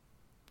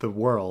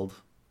world.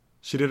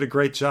 She did a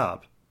great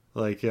job.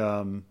 Like,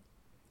 I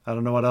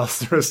don't know what else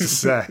there is to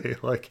say.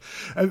 Like,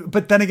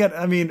 but then again,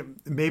 I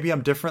mean, maybe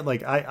I'm different.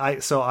 Like, I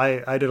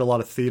did a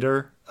lot of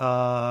theater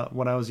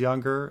when I was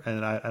younger,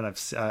 and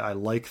I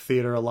like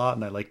theater a lot,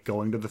 and I like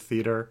going to the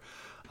theater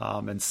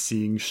and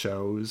seeing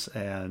shows.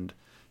 And,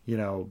 you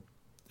know,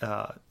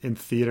 in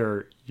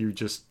theater, you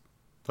just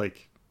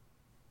like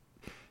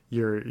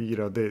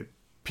the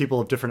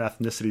people of different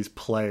ethnicities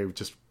play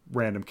just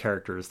random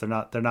characters. They're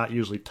not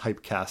usually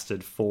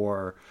typecasted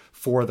for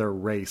their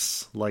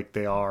race like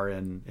they are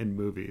in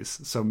movies.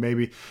 So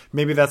maybe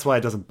that's why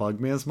it doesn't bug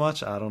me as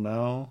much. I don't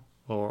know,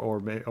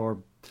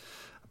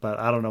 but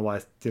I don't know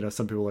why, you know,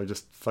 some people are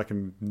just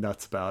fucking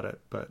nuts about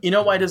it. But you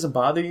know why it doesn't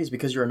bother you is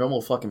because you're a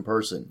normal fucking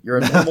person. You're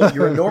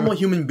a normal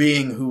human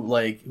being who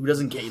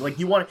doesn't get, like,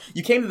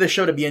 you came to this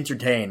show to be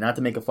entertained, not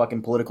to make a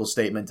fucking political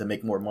statement to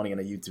make more money in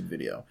a YouTube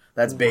video.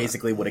 That's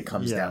basically what it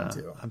comes down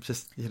to. I'm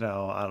just, you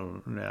know, I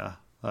don't,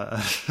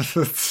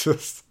 it's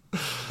just.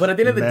 But at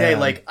the end of the day,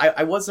 like,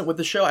 I wasn't with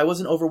the show. I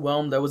wasn't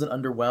overwhelmed. I wasn't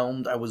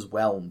underwhelmed. I was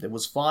whelmed. It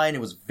was fine.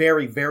 It was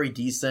very, very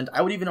decent.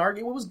 I would even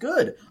argue it was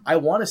good. I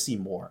want to see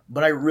more,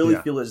 but I really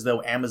feel as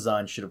though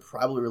Amazon should have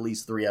probably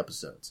released 3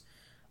 episodes,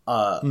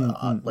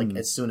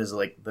 as soon as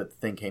like the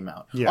thing came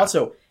out. Yeah.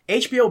 Also,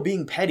 HBO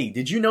being petty.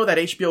 Did you know that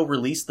HBO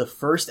released the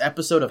first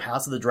episode of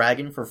House of the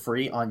Dragon for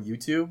free on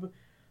YouTube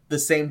the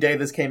same day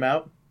this came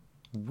out?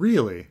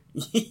 Really?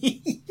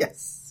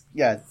 Yes.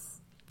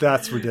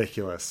 That's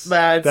ridiculous.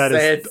 That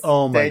is,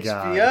 oh my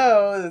HBO.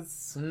 God.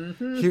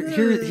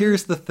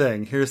 Here's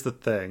the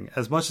thing.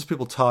 As much as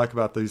people talk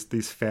about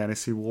these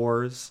fantasy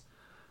wars,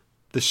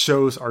 the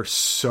shows are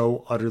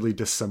so utterly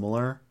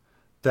dissimilar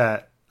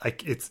that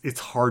it's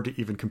hard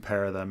to even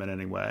compare them in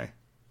any way.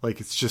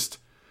 Like, it's just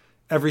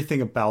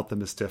everything about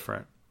them is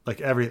different. Like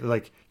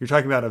you're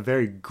talking about a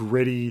very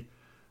gritty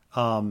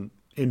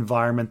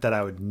environment that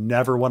I would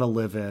never want to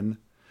live in,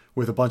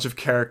 with a bunch of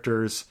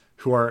characters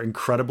who are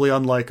incredibly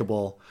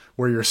unlikable,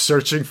 where you're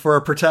searching for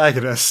a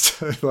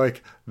protagonist.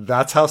 Like,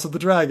 that's House of the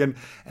Dragon.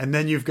 And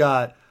then you've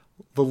got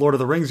the Lord of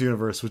the Rings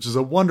universe, which is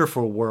a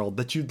wonderful world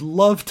that you'd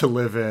love to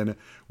live in,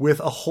 with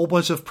a whole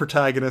bunch of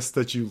protagonists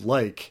that you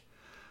like.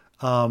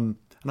 And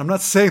I'm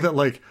not saying that,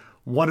 like,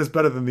 one is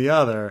better than the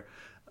other.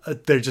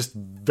 They're just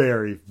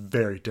very,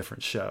 very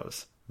different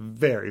shows.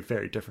 Very,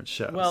 very different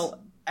shows.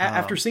 Well,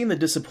 after seeing the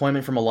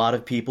disappointment from a lot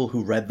of people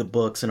who read the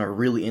books and are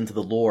really into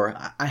the lore,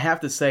 I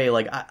have to say,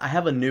 like, I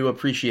have a new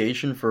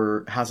appreciation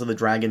for House of the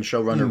Dragon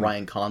showrunner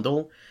Ryan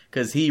Condal,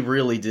 because he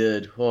really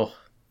did.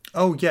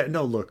 Oh yeah,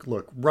 no, look,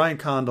 Ryan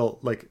Condal,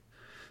 like,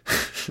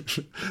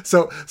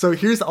 so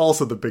here's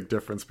also the big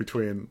difference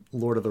between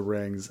Lord of the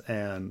Rings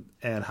and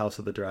House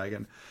of the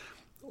Dragon.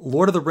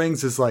 Lord of the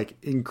Rings is like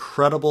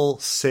incredible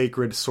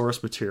sacred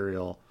source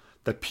material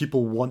that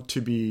people want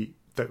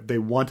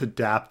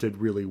adapted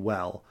really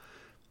well.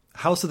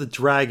 House of the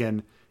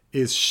Dragon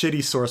is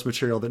shitty source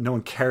material that no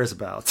one cares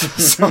about.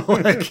 So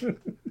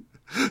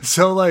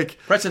like,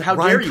 Preston, how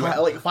dare you?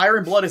 Like, Fire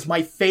and Blood is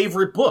my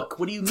favorite book.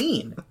 What do you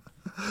mean?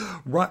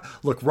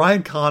 Look,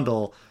 Ryan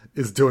Condal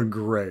is doing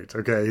great.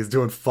 Okay, he's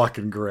doing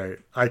fucking great.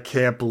 I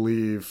can't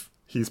believe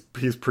he's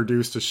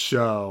produced a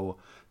show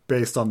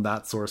based on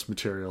that source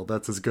material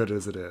that's as good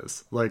as it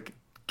is. Like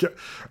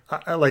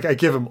I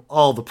give him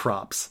all the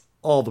props.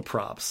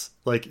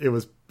 Like, it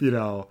was, you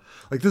know,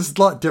 like, this is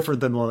a lot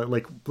different than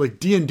like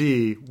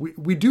D&D.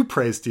 We do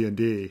praise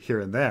D&D here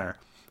and there.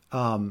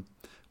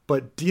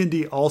 But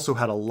D&D also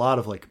had a lot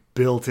of, like,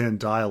 built-in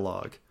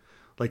dialogue.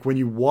 Like, when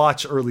you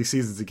watch early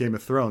seasons of Game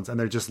of Thrones and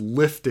they're just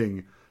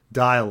lifting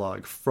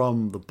dialogue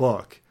from the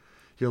book,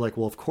 you're like,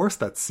 well, of course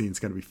that scene's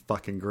going to be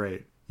fucking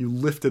great. You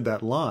lifted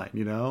that line,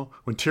 you know?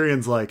 When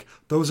Tyrion's like,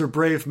 those are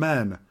brave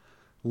men.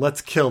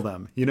 Let's kill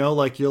them. You know,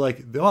 like, you're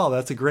like, oh,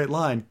 that's a great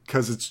line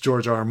because it's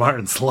George R. R.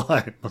 Martin's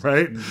line,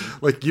 right?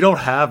 Mm-hmm. Like, you don't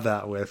have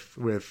that with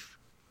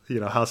you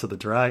know, House of the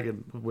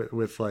Dragon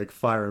with like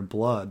Fire and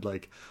Blood.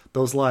 Like,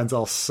 those lines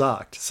all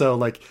sucked. So,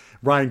 like,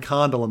 Ryan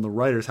Condal and the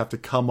writers have to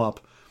come up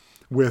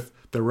with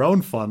their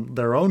own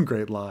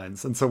great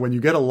lines. And so when you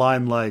get a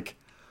line like,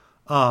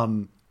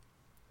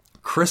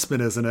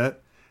 Crispin, isn't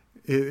it?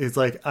 It's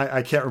like,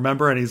 I can't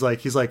remember. And he's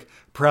like,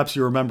 perhaps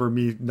you remember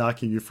me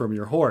knocking you from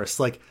your horse.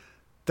 Like,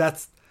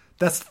 that's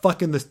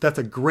fucking this. That's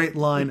a great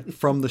line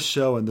from the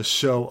show and the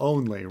show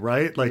only,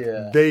 right? Like,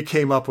 they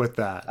came up with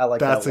that. I like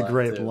that's that a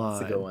great too. line.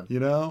 That's a good one. You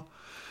know,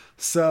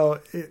 so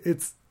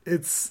it's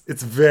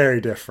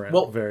very different.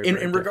 Well, very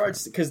in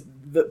regards, because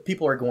the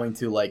people are going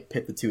to like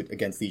pit the two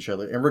against each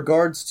other. In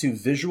regards to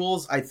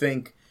visuals, I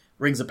think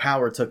Rings of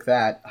Power took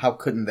that. How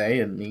couldn't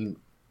they? I mean,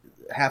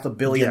 $500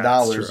 million.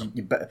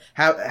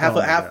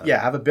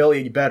 Half a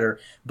billion, you better.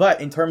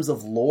 But in terms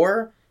of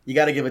lore, you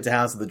got to give it to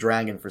House of the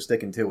Dragon for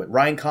sticking to it.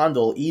 Ryan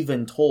Condal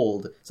even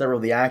told several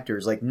of the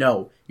actors, like,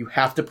 no, you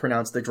have to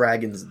pronounce the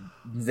dragons'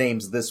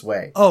 names this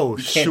way. Oh,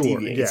 you can't sure,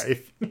 deviate. yeah.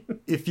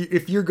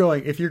 If you're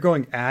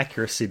going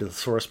accuracy to the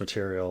source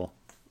material,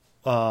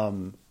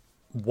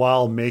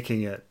 while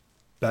making it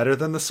better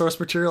than the source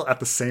material at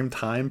the same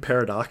time,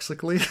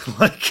 paradoxically,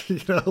 like,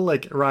 you know,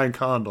 like Ryan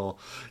Condal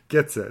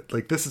gets it.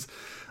 Like, this is,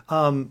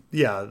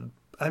 yeah.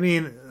 I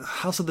mean,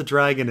 House of the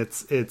Dragon,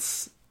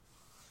 it's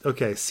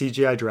okay,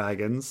 CGI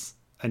dragons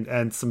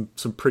and some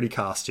pretty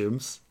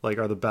costumes, like,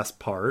 are the best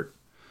part.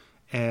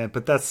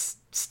 But that's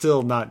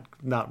still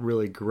not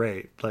really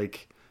great,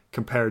 like,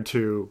 compared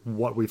to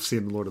what we've seen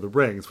in Lord of the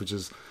Rings, which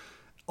is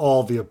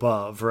all the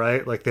above,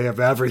 right? Like, they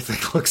have everything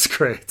looks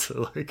great.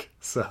 Like,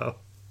 so.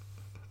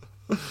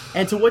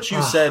 And to what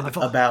you said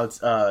about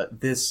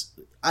this,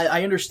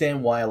 I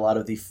understand why a lot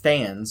of the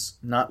fans,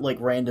 not like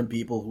random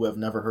people who have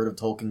never heard of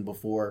Tolkien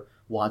before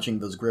watching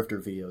those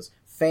grifter videos,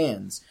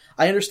 fans.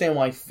 I understand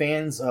why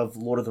fans of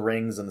Lord of the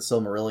Rings and the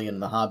Silmarillion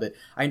and the Hobbit,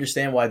 I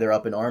understand why they're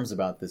up in arms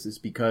about this, is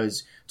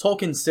because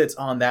Tolkien sits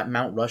on that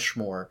Mount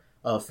Rushmore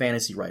of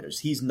fantasy writers.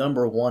 He's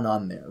number one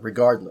on there,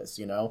 regardless,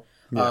 you know?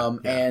 Yeah,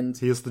 and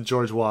he is the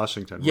George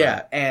Washington. Yeah,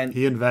 right? and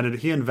he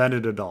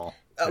invented it all.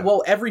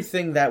 Well,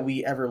 everything that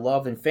we ever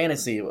loved in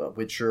fantasy,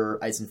 Witcher,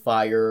 Ice and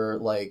Fire,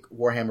 like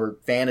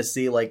Warhammer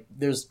Fantasy, like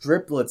there's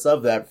driplets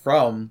of that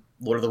from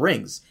Lord of the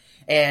Rings.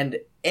 And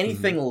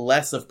anything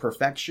less of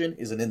perfection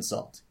is an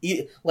insult.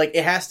 Like,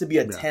 it has to be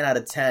a 10 out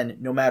of 10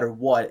 no matter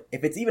what.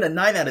 If it's even a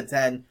 9 out of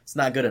 10, it's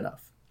not good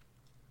enough.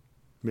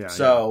 Yeah.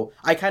 So,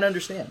 I kind of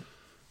understand.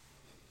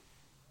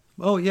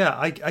 Oh yeah,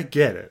 I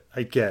get it.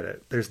 I get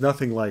it. There's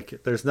nothing like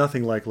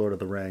Lord of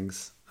the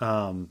Rings.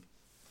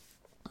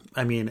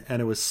 I mean,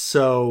 and it was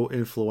so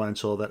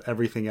influential that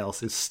everything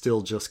else is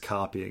still just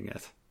copying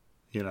it,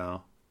 you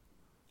know?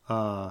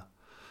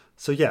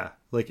 So yeah,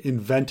 like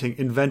inventing,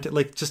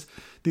 like just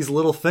these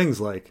little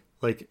things like,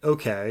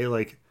 okay,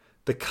 like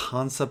the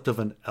concept of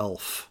an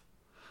elf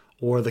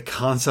or the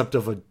concept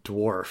of a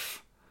dwarf,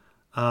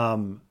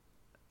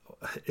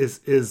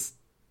 is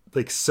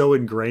like so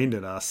ingrained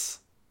in us.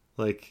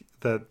 Like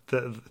that,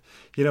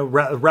 you know,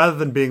 rather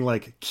than being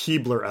like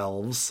Keebler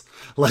elves,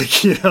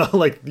 like, you know,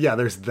 like, yeah,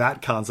 there's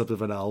that concept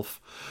of an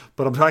elf,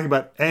 but I'm talking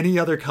about any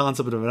other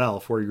concept of an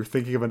elf where you're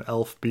thinking of an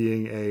elf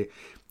being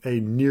a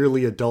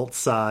nearly adult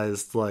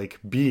sized, like,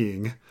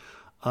 being,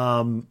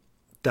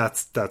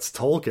 that's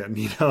Tolkien,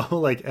 you know,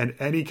 like, and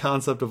any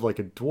concept of like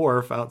a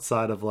dwarf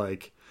outside of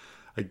like,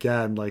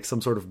 again, like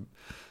some sort of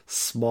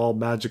small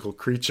magical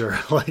creature,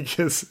 like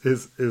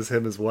is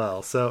him as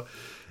well. So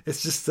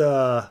it's just,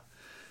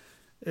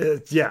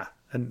 yeah,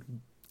 and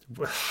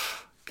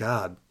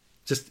God,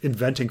 just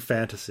inventing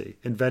fantasy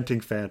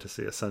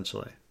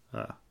essentially.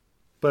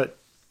 But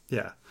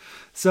yeah,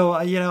 so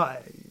you know,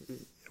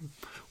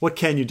 what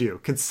can you do?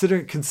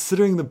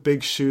 Considering the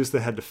big shoes they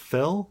had to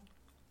fill,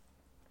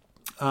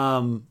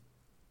 you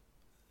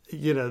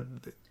know,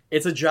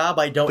 it's a job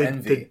I don't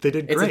envy. They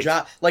did great. It's a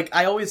job. Like,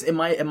 I always in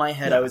my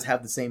head, I always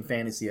have the same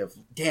fantasy of,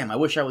 damn, I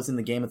wish I was in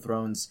the Game of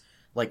Thrones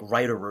like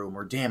writer room,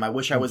 or damn, I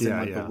wish I was in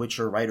like the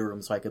Witcher writer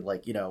room so I could,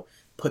 like, you know,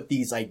 put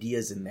these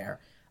ideas in there.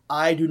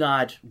 I do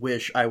not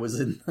wish I was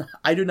in.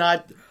 I don't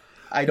want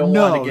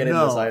to get in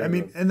this either. I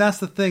mean, and that's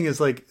the thing is,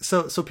 like,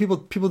 so people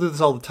do this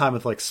all the time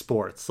with like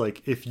sports.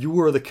 Like, if you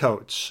were the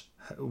coach,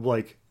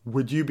 like,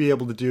 would you be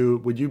able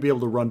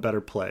to run better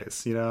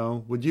plays? You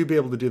know, would you be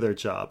able to do their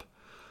job?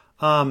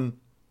 Like,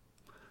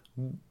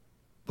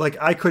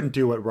 I couldn't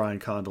do what Ryan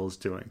Condal is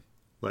doing,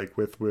 like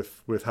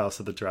with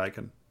House of the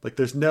Dragon. Like,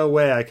 there's no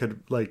way I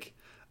could like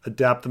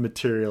adapt the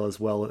material as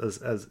well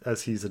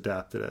as he's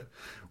adapted it.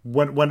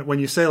 When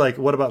you say, like,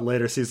 what about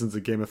later seasons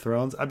of Game of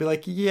Thrones, I'd be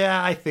like,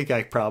 yeah, I think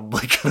I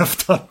probably could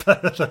have done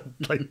better than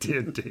like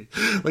D&D.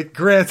 Like,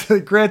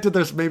 granted,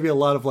 there's maybe a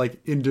lot of like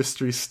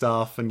industry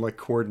stuff and like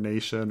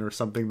coordination or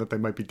something that they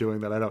might be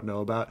doing that I don't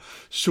know about.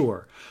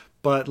 Sure.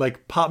 but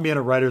like pop me in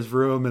a writer's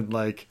room and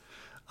like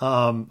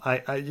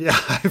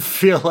I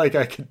feel like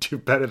I could do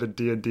better than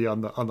D&D on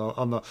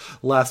the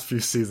last few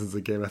seasons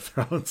of Game of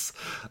Thrones,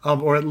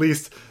 or at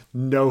least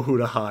know who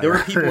to hire. There were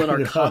people in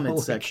our comment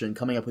section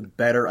coming up with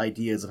better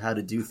ideas of how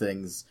to do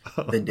things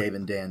than Dave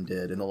and Dan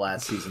did in the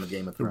last season of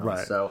Game of Thrones.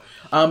 Right. So,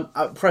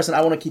 Preston,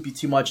 I won't keep you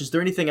too much. Is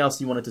there anything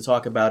else you wanted to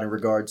talk about in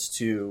regards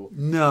to?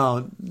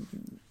 No,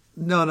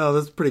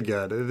 that's pretty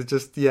good. It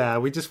just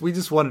we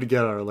just wanted to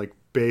get our like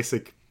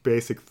basic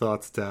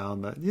thoughts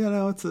down. That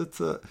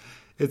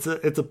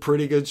it's a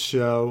pretty good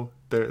show.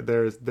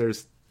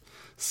 There's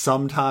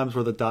sometimes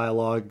where the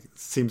dialogue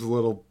seems a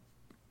little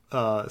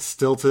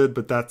stilted,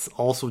 but that's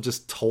also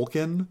just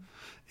Tolkien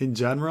in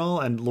general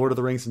and Lord of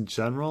the Rings in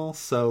general.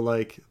 So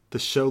like the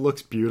show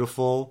looks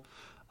beautiful.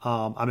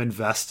 I'm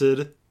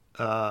invested.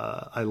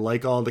 I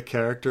like all the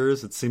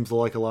characters. It seems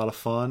like a lot of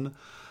fun.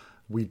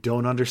 We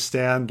don't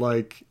understand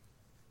like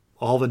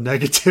all the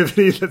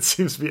negativity that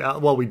seems to be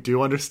out. Well, we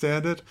do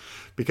understand it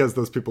because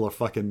those people are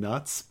fucking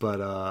nuts,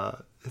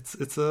 but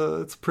it's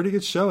a pretty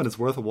good show and it's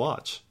worth a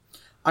watch.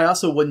 I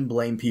also wouldn't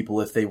blame people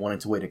if they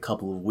wanted to wait a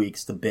couple of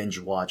weeks to binge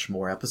watch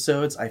more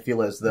episodes. I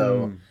feel as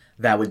though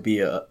that would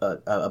be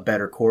a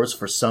better course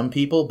for some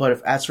people,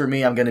 but as for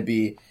me, I'm going to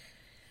be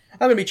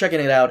checking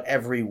it out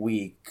every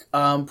week.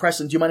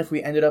 Preston, do you mind if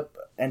we ended up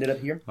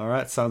here? All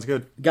right, sounds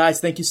good.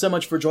 Guys, thank you so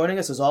much for joining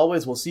us. As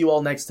always, we'll see you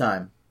all next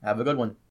time. Have a good one.